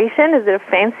corporation? Is it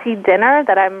a fancy dinner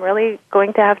that I'm really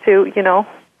going to have to,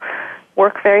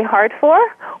 work very hard for?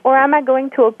 Or am I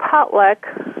going to a potluck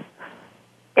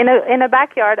in a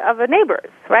backyard of a neighbor's,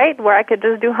 right, where I could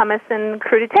just do hummus and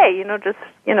crudité, just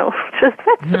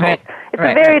vegetables. Right. It's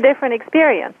a very different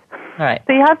experience. Right.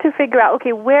 So you have to figure out,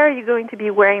 okay, where are you going to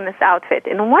be wearing this outfit?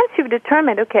 And once you've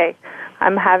determined, okay,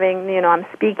 I'm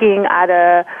speaking at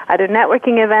a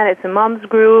networking event, it's a mom's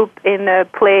group in a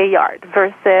play yard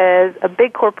versus a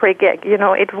big corporate gig,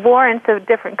 it warrants a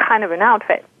different kind of an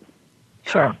outfit.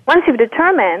 Sure. Once you've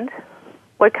determined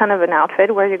what kind of an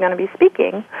outfit, where you're going to be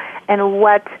speaking, and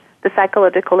what the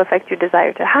psychological effect you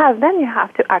desire to have, then you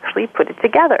have to actually put it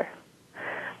together.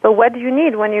 But what do you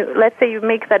need when let's say you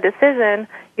make that decision,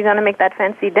 you're going to make that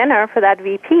fancy dinner for that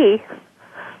VP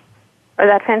or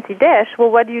that fancy dish,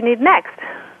 well, what do you need next?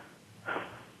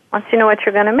 Once you know what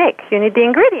you're going to make, you need the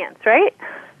ingredients, right?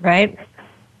 Right.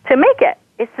 To make it.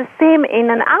 It's the same in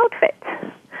an outfit.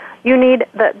 You need,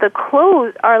 the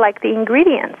clothes are like the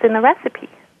ingredients in the recipe.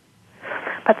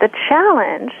 But the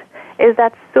challenge is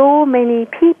that so many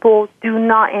people do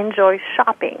not enjoy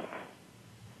shopping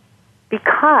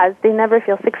because they never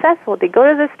feel successful. They go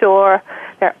to the store,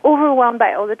 they're overwhelmed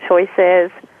by all the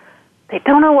choices, they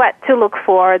don't know what to look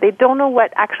for, they don't know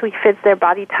what actually fits their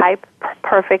body type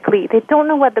perfectly, they don't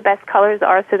know what the best colors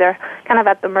are, so they're kind of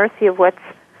at the mercy of what's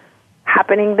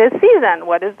happening this season.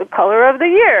 What is the color of the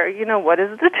year? What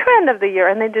is the trend of the year?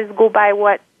 And they just go by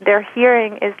what they're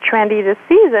hearing is trendy this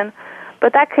season,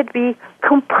 but that could be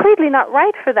completely not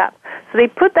right for them. So they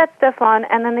put that stuff on,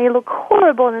 and then they look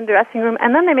horrible in the dressing room,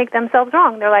 and then they make themselves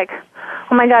wrong. They're like,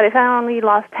 oh my God, if I only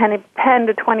lost 10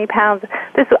 to 20 pounds,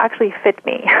 this will actually fit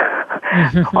me.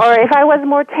 Or if I was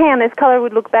more tan, this color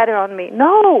would look better on me.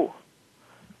 No.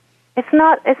 It's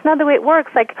not the way it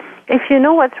works. Like, if you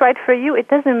know what's right for you, it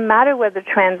doesn't matter what the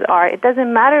trends are. It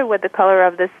doesn't matter what the color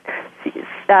of this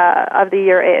of the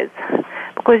year is,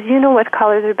 because you know what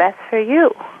colors are best for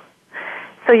you.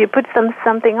 So you put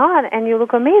something on, and you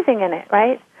look amazing in it,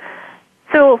 right?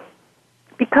 So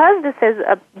because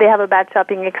they have a bad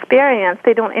shopping experience,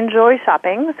 they don't enjoy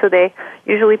shopping, so they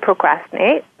usually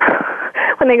procrastinate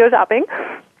when they go shopping.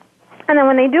 And then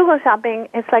when they do go shopping,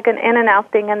 it's like an in and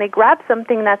out thing, and they grab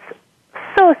something that's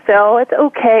so-so, it's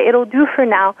okay, it'll do for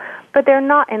now, but they're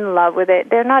not in love with it,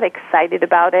 they're not excited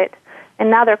about it, and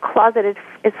now their closet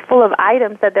is full of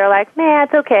items that they're like, nah,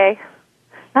 it's okay.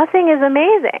 Nothing is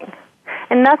amazing,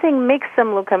 and nothing makes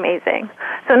them look amazing.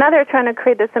 So now they're trying to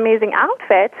create this amazing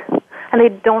outfit, and they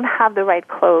don't have the right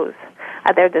clothes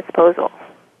at their disposal.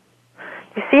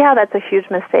 You see how that's a huge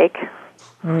mistake?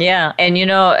 Yeah. And,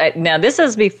 now this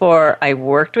is before I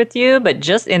worked with you, but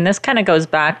this kind of goes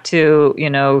back to,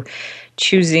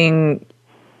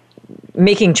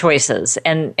 making choices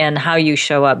and how you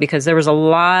show up, because there was a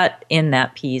lot in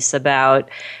that piece about,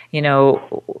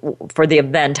 for the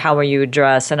event, how were you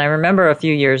dressed? And I remember a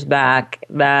few years back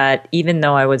that even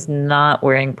though I was not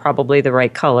wearing probably the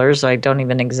right colors, I don't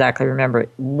even exactly remember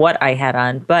what I had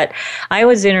on, but I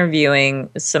was interviewing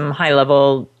some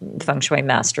high-level feng shui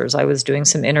masters. I was doing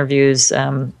some interviews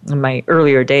in my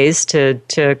earlier days to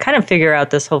kind of figure out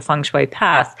this whole feng shui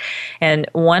path. And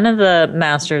one of the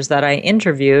masters that I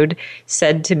interviewed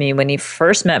said to me when he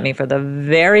first met me for the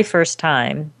very first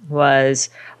time was,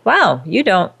 wow, you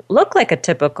don't look like a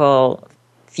typical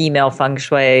female feng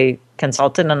shui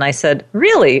consultant. And I said,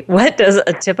 really? What does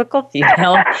a typical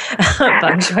female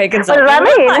feng shui consultant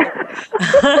look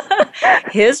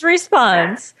like? His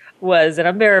response was, and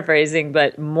I'm paraphrasing,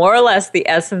 but more or less the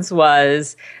essence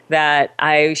was that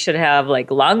I should have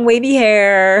like long wavy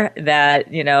hair,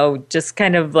 that, just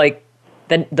kind of like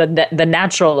the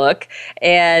natural look,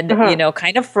 and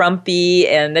kind of frumpy,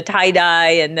 and the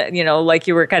tie-dye, and like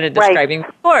you were kind of describing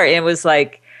before. It was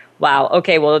like, wow,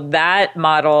 okay, well, that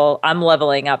model, I'm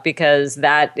leveling up, because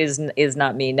that is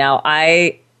not me. Now,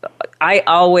 I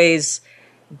always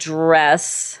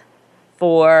dress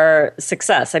for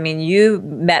success. I mean, you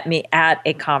met me at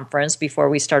a conference before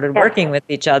we started working with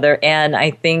each other, and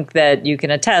I think that you can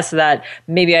attest that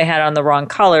maybe I had on the wrong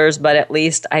colors, but at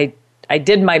least I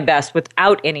did my best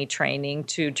without any training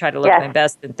to try to look my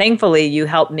best. And thankfully you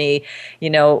helped me,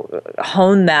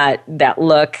 hone that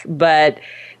look. But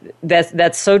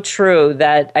that's so true,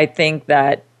 that I think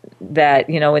that that,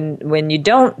 you know, when you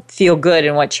don't feel good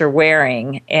in what you're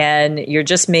wearing and you're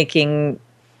just making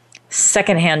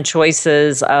secondhand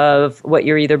choices of what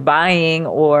you're either buying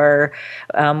or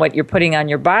what you're putting on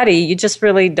your body, you just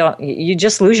really don't, you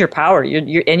just lose your power.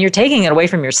 You're taking it away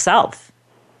from yourself.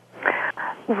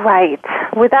 Right,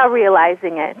 without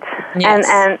realizing it. Yes.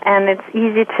 And it's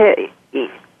easy to,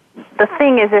 the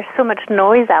thing is there's so much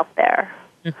noise out there,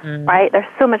 right?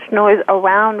 There's so much noise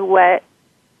around what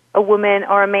a woman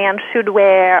or a man should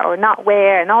wear or not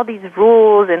wear, and all these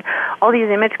rules and all these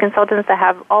image consultants that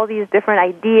have all these different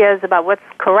ideas about what's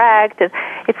correct, and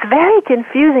it's very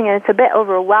confusing and it's a bit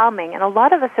overwhelming, and a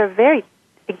lot of us are very,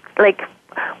 like,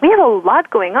 we have a lot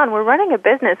going on. We're running a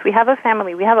business, we have a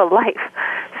family, we have a life,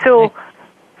 so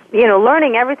you know,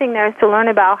 learning everything there is to learn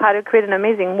about how to create an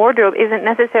amazing wardrobe isn't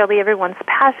necessarily everyone's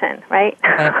passion, right?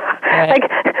 Right. Like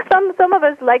some of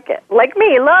us, like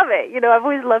me, love it. You know, I've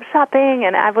always loved shopping,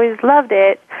 and I've always loved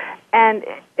it. And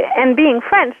being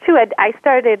French too, I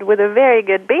started with a very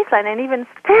good baseline, and even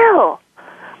still,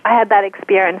 I had that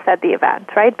experience at the event,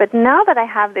 right? But now that I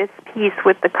have this piece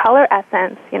with the color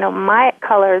essence, you know, my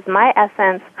colors, my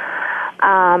essence.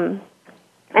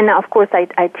 And now, of course,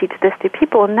 I teach this to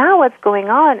people. Now what's going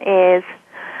on is,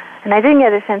 and I didn't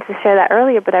get a chance to share that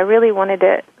earlier, but I really wanted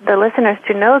the listeners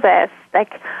to know this,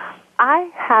 like, I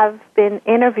have been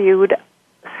interviewed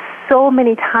so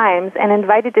many times and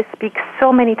invited to speak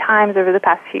so many times over the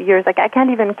past few years. Like, I can't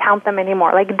even count them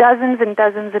anymore, like dozens and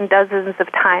dozens and dozens of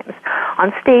times,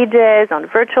 on stages, on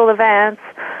virtual events,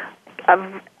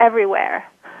 everywhere.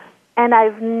 And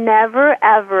I've never,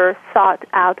 ever sought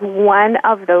out one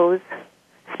of those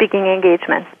speaking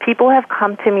engagements. People have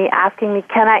come to me asking me,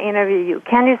 can I interview you?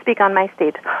 Can you speak on my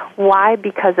stage? Why?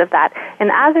 Because of that.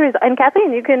 And as a result, and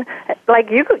Kathleen, you can, like,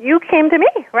 you came to me,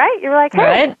 right? You were like,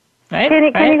 hey, can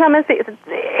you come and speak?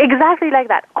 Exactly like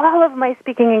that. All of my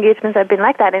speaking engagements have been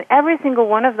like that, and every single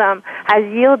one of them has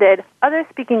yielded other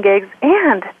speaking gigs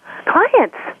and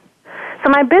clients. So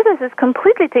my business is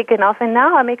completely taken off, and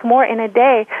now I make more in a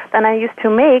day than I used to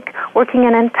make working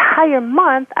an entire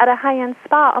month at a high-end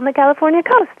spa on the California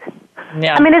coast.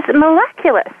 Yeah. I mean, it's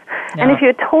miraculous. Yeah. And if you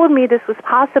had told me this was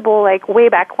possible, like, way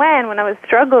back when I was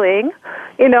struggling,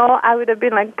 you know, I would have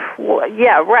been like,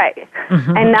 yeah, right.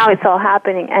 Mm-hmm. And now it's all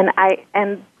happening, and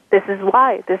this is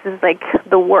why. This is, like,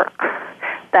 the work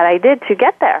that I did to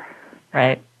get there.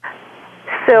 Right.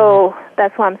 So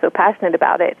that's why I'm so passionate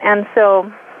about it. And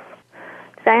so,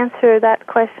 did I answer that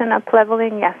question,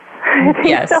 up-leveling? Yes.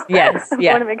 Yes, so. yes,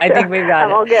 yeah. I think we've got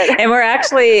it. All good. And we're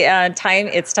actually,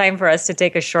 it's time for us to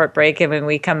take a short break. And when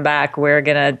we come back, we're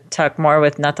going to talk more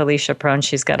with Nathalie Chapron.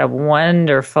 She's got a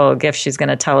wonderful gift she's going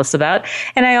to tell us about.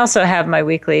 And I also have my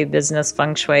weekly business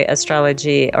feng shui,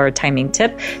 astrology, or timing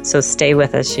tip. So stay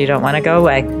with us. You don't want to go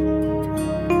away.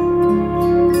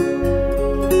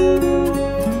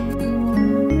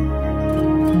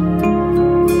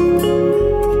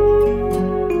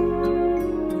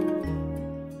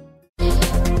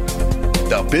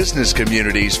 Business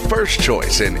community's first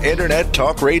choice in Internet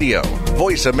Talk Radio,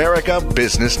 Voice America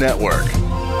Business Network.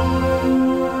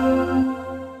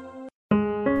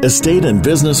 Estate and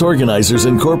Business Organizers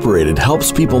Incorporated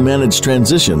helps people manage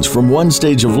transitions from one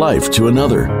stage of life to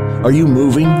another. Are you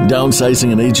moving,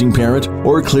 downsizing an aging parent,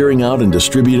 or clearing out and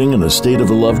distributing an estate of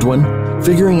a loved one?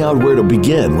 Figuring out where to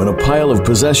begin when a pile of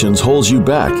possessions holds you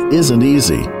back isn't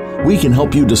easy. We can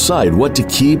help you decide what to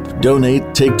keep,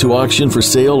 donate, take to auction for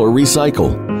sale, or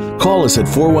recycle. Call us at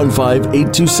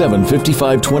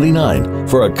 415-827-5529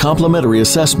 for a complimentary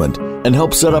assessment and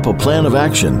help set up a plan of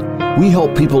action. We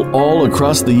help people all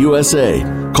across the USA.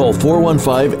 Call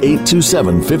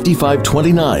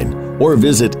 415-827-5529 or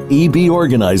visit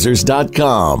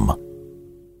eborganizers.com.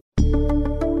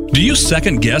 Do you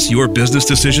second-guess your business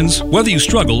decisions? Whether you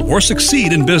struggle or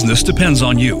succeed in business depends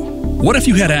on you. What if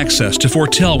you had access to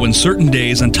foretell when certain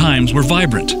days and times were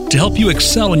vibrant to help you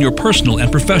excel in your personal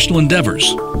and professional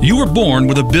endeavors? You were born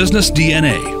with a business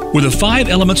DNA. With a 5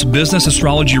 elements business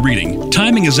astrology reading,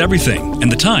 timing is everything,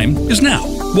 and the time is now.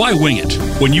 Why wing it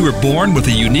when you were born with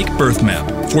a unique birth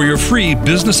map? For your free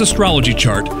business astrology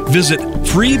chart, visit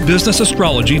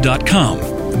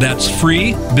freebusinessastrology.com. That's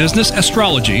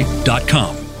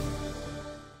freebusinessastrology.com.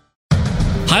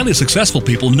 Highly successful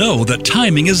people know that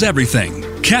timing is everything.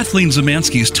 Kathleen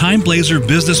Zemansky's Time Blazer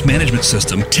Business Management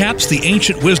System taps the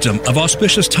ancient wisdom of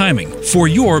auspicious timing for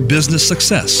your business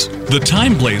success. The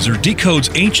Time Blazer decodes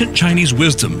ancient Chinese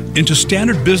wisdom into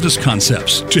standard business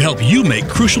concepts to help you make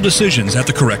crucial decisions at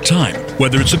the correct time,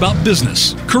 whether it's about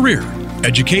business, career,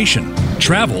 education,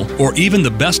 travel, or even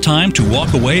the best time to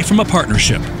walk away from a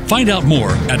partnership. Find out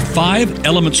more at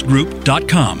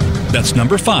 5elementsgroup.com. That's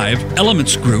number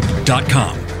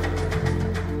 5elementsgroup.com.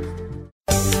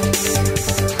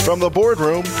 From the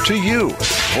boardroom to you,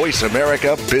 Voice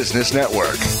America Business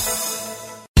Network.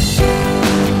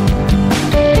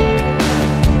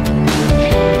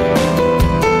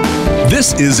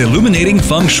 This is Illuminating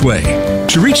Feng Shui.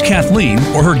 To reach Kathleen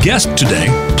or her guest today,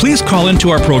 please call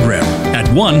into our program at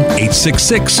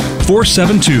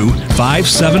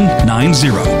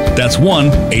 1-866-472-5790. That's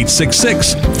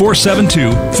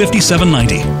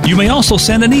 1-866-472-5790. You may also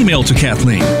send an email to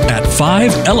Kathleen at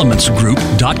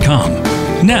 5elementsgroup.com.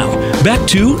 Now, back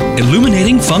to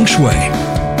Illuminating Feng Shui.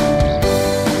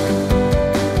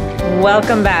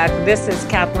 Welcome back. This is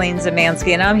Kathleen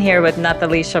Zemansky, and I'm here with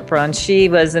Nathalie Chapron. She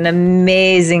was an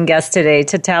amazing guest today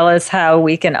to tell us how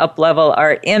we can up-level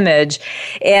our image.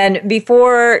 And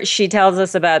before she tells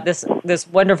us about this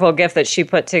wonderful gift that she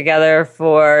put together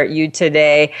for you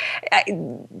today,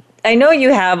 I know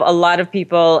you have a lot of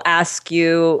people ask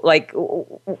you, like,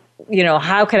 you know,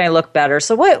 how can I look better?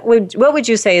 So what would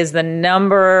you say is the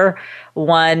number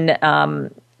one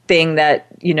thing that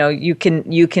you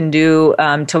can do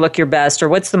to look your best, or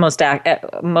what's the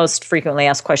most frequently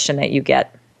asked question that you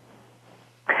get?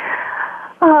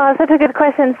 Oh, such a good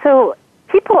question. So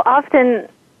people often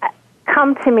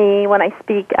come to me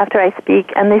after I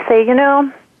speak, and they say,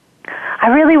 I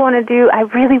really want to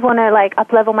like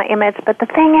up-level my image, but the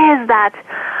thing is that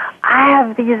I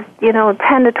have these,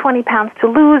 10 to 20 pounds to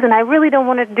lose, and I really don't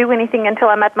want to do anything until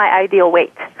I'm at my ideal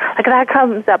weight. Like, that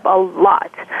comes up a lot.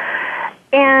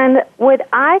 And what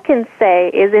I can say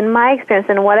is, in my experience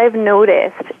and what I've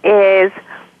noticed, is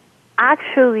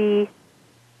actually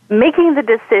making the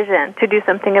decision to do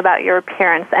something about your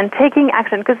appearance and taking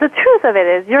action. Because the truth of it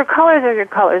is, your colors are your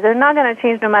colors. They're not going to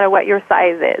change no matter what your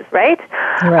size is, right?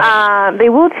 Right. They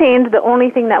will change. The only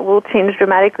thing that will change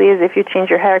dramatically is if you change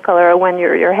your hair color or when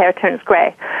your hair turns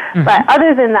gray. Mm-hmm. But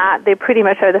other than that, they pretty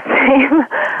much are the same.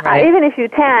 Right. Even if you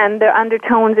tan, the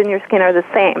undertones in your skin are the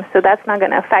same. So that's not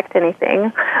going to affect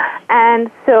anything.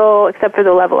 And so, except for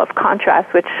the level of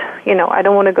contrast, which, I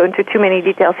don't want to go into too many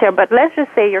details here, but let's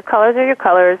just say your colors are your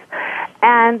colors.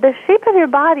 And the shape of your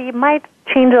body might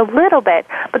change a little bit,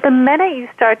 but the minute you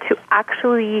start to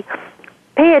actually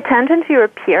pay attention to your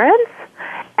appearance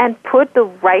and put the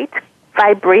right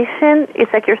vibration,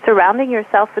 it's like you're surrounding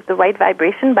yourself with the right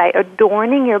vibration by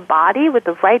adorning your body with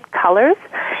the right colors.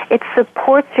 It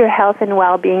supports your health and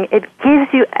well-being. It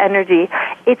gives you energy.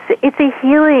 It's a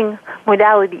healing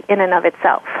modality in and of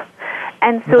itself.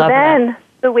 And so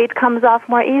the weight comes off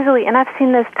more easily. And I've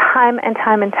seen this time and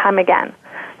time and time again.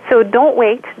 So don't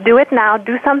wait. Do it now.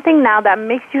 Do something now that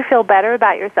makes you feel better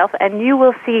about yourself, and you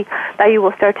will see that you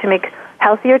will start to make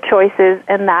healthier choices,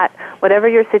 and that whatever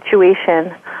your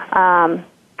situation,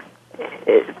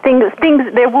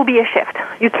 there will be a shift.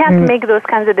 You can't make those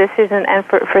kinds of decisions and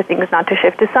for things not to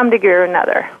shift to some degree or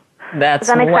another. That's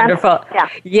wonderful. Yeah.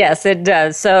 Yes, it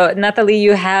does. So, Nathalie,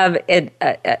 you have an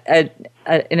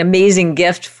amazing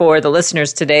gift for the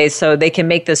listeners today, so they can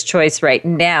make this choice right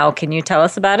now. Can you tell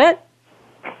us about it?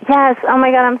 Yes. Oh,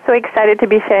 my God, I'm so excited to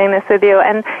be sharing this with you.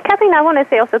 And, Kathleen, I want to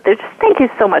say also, thank you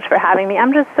so much for having me.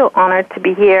 I'm just so honored to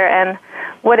be here, and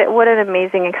what an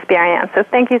amazing experience. So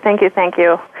thank you. And because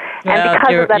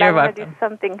of that, I want to do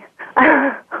something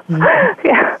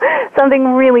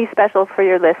something really special for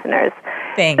your listeners.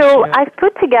 Thank you. So I've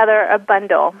put together a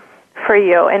bundle for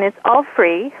you, and it's all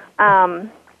free.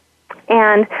 And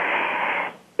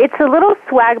it's a little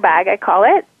swag bag, I call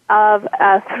it, of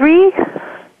three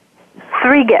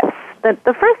gifts.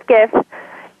 The first gift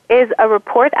is a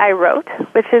report I wrote,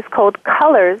 which is called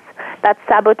Colors That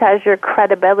Sabotage Your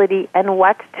Credibility and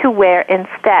What to Wear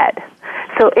Instead.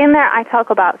 So in there, I talk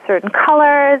about certain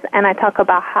colors, and I talk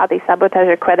about how they sabotage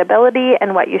your credibility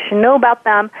and what you should know about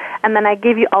them, and then I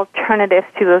give you alternatives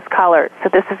to those colors. So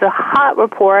this is a hot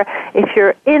report. If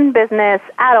you're in business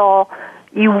at all,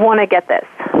 you want to get this.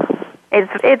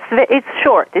 It's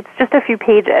short. It's just a few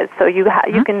pages, so you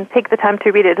can take the time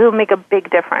to read it. It'll make a big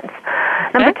difference.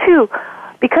 Number two,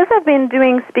 because I've been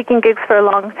doing speaking gigs for a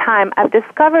long time, I've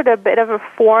discovered a bit of a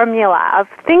formula of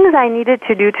things I needed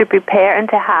to do to prepare and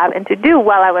to have and to do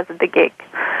while I was at the gig.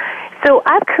 So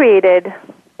I've created,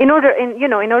 in order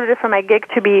for my gig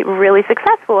to be really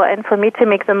successful and for me to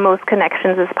make the most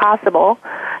connections as possible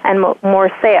and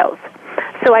more sales.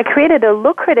 So I created a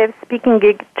lucrative speaking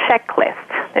gig checklist.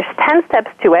 There's 10 steps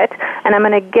to it, and I'm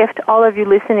going to gift all of you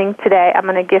listening today, I'm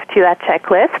going to gift you that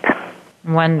checklist.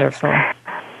 Wonderful.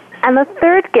 And the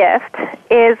third gift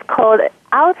is called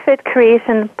outfit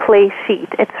creation play sheet.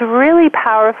 It's really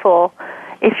powerful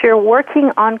if you're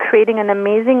working on creating an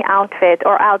amazing outfit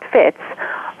or outfits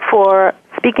for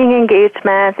speaking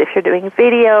engagements, if you're doing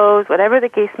videos, whatever the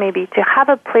case may be, to have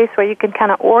a place where you can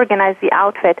kind of organize the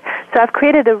outfit. So I've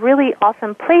created a really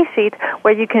awesome play sheet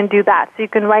where you can do that. So you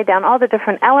can write down all the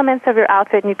different elements of your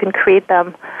outfit and you can create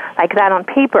them like that on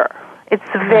paper. It's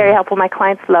very helpful. My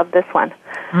clients love this one.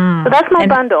 So that's my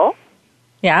bundle.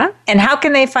 Yeah? And how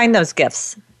can they find those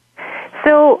gifts?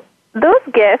 So those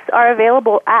gifts are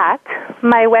available at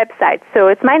my website. So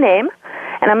it's my name,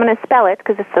 and I'm going to spell it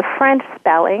because it's a French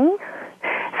spelling.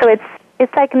 So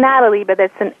it's like Nathalie, but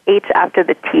it's an H after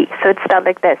the T. So it's spelled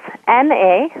like this: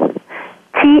 NATHALIE,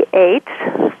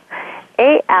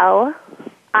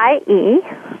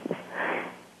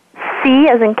 C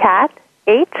as in cat,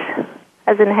 H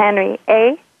as in Henry,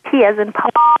 A, T as in Paul,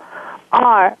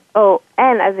 RON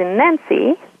as in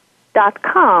Nancy,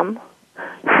 .com/swag.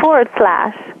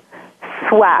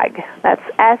 That's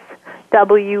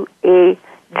SWAG.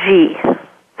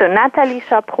 So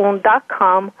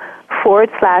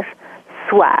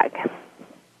NathalieChapron.com/swag.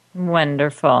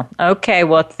 Wonderful. Okay,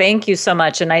 well, thank you so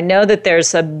much. And I know that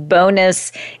there's a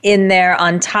bonus in there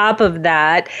on top of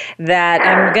that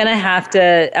I'm going to have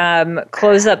to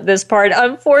close up this part.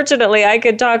 Unfortunately, I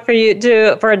could talk for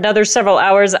another several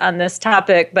hours on this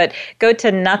topic, but go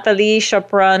to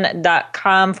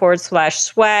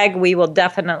NathalieChapron.com/swag. We will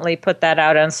definitely put that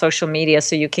out on social media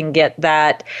so you can get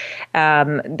that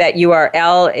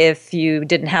URL if you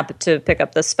didn't happen to pick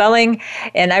up the spelling.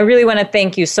 And I really want to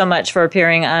thank you so much for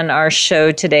appearing on our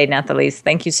show today, Nathalie.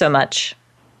 Thank you so much.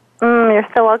 You're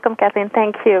so welcome, Kathleen.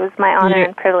 Thank you. It was my honor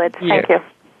and privilege. Thank you.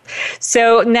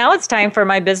 So now it's time for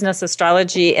my business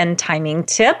astrology and timing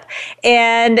tip.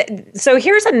 And so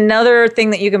here's another thing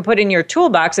that you can put in your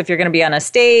toolbox if you're going to be on a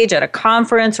stage, at a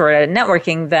conference, or at a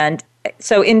networking event.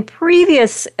 So in a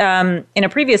previous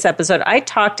episode, I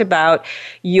talked about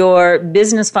your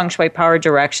business feng shui power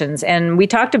directions, and we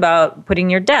talked about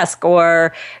putting your desk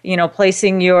or,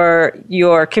 placing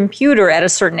your computer at a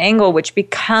certain angle, which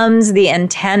becomes the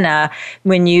antenna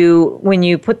when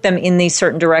you put them in these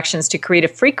certain directions to create a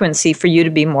frequency for you to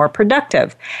be more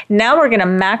productive. Now we're going to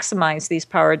maximize these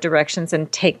power directions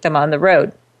and take them on the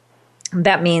road.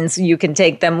 That means you can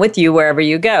take them with you wherever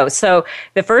you go. So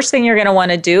the first thing you're going to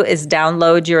want to do is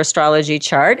download your astrology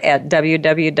chart at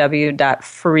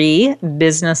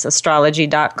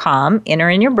www.freebusinessastrology.com. Enter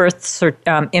in your birth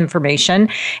information,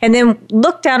 and then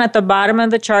look down at the bottom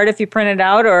of the chart if you print it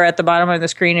out, or at the bottom of the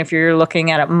screen if you're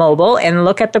looking at it mobile, and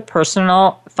look at the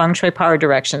personal feng shui power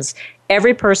directions.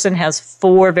 Every person has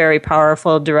 4 very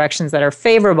powerful directions that are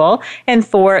favorable and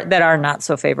 4 that are not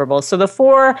so favorable. So the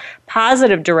 4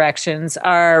 positive directions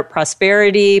are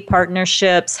prosperity,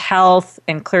 partnerships, health,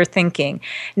 and clear thinking.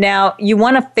 Now, you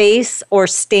want to face or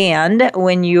stand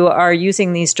when you are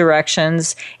using these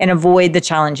directions and avoid the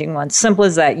challenging ones. Simple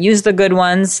as that. Use the good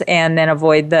ones and then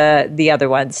avoid the other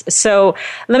ones. So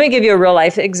let me give you a real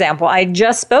life example. I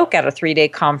just spoke at a 3-day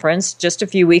conference just a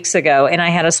few weeks ago, and I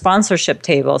had a sponsorship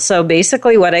table. So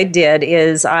basically what I did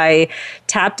is I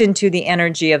tapped into the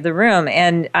energy of the room,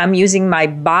 and I'm using my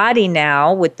body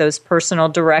now with those personal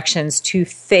directions to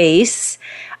face,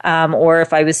 or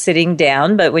if I was sitting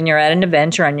down, but when you're at an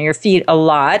event, you're on your feet a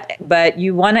lot, but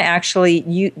you want to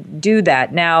actually do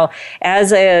that. Now,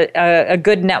 as a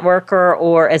good networker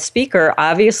or a speaker,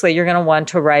 obviously you're going to want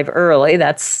to arrive early.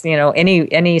 That's,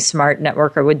 any smart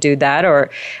networker would do that,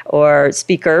 or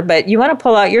speaker, but you want to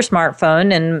pull out your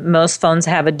smartphone, and most phones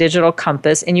have a digital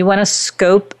compass, and you want to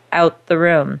scope out the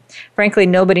room. Frankly,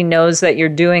 nobody knows that you're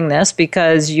doing this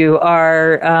because you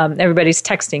are, everybody's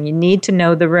texting. You need to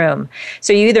know the room.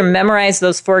 So you either memorize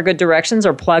those 4 good directions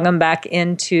or plug them back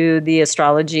into the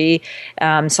astrology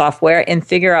software and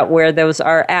figure out where those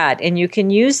are at. And you can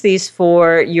use these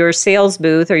for your sales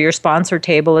booth or your sponsor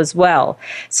table as well.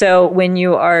 So when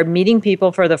you are meeting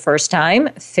people for the first time,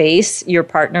 face your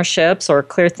partnerships or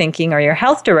clear thinking or your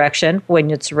health direction. When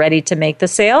it's ready to make the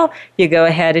sale, you go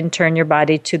ahead and turn your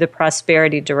body to the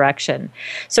prosperity direction.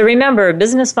 So remember,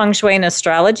 business feng shui and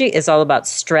astrology is all about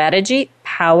strategy,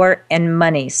 power, and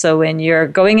money. So when you're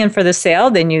going in for the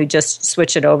sale, then you just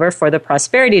switch it over for the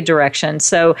prosperity direction.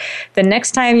 So the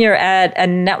next time you're at a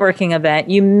networking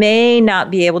event, you may not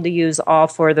be able to use all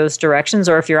 4 of those directions,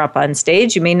 or if you're up on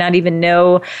stage, you may not even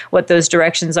know what those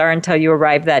directions are until you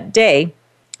arrive that day.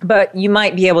 but you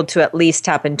might be able to at least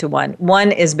tap into one.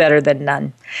 One is better than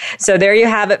none. So there you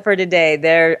have it for today.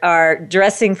 There are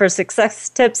dressing for success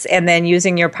tips and then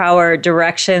using your power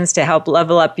directions to help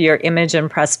level up your image and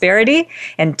prosperity.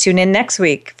 And tune in next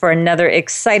week for another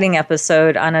exciting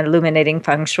episode on Illuminating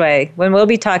Feng Shui, when we'll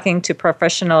be talking to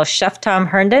professional chef Tom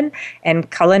Herndon and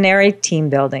culinary team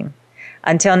building.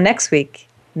 Until next week,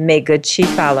 may good chi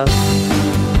follow.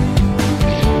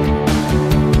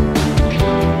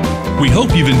 We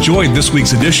hope you've enjoyed this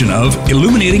week's edition of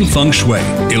Illuminating Feng Shui.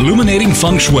 Illuminating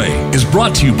Feng Shui is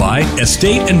brought to you by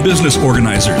estate and business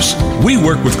organizers. We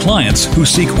work with clients who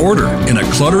seek order in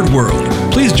a cluttered world.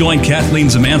 Please join Kathleen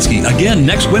Zemansky again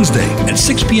next Wednesday at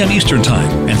 6 p.m. Eastern Time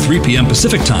and 3 p.m.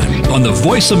 Pacific Time on the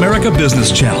Voice America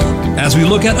Business Channel as we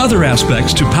look at other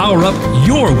aspects to power up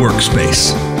your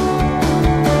workspace.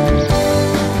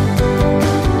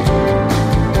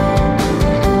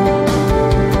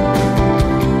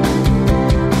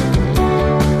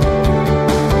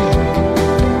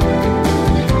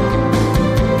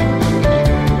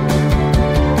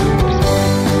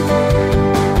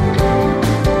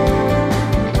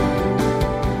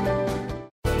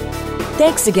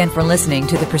 Thanks again for listening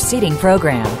to the preceding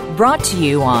program, brought to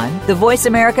you on the Voice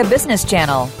America Business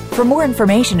Channel. For more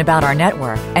information about our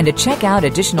network and to check out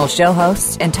additional show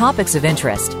hosts and topics of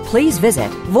interest, please visit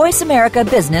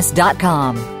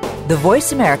voiceamericabusiness.com. The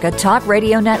Voice America Talk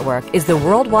Radio Network is the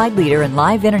worldwide leader in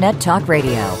live Internet talk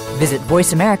radio. Visit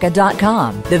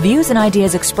voiceamerica.com. The views and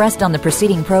ideas expressed on the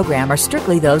preceding program are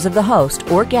strictly those of the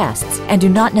host or guests and do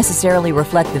not necessarily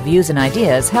reflect the views and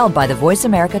ideas held by the Voice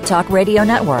America Talk Radio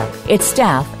Network, its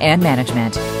staff, and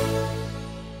management.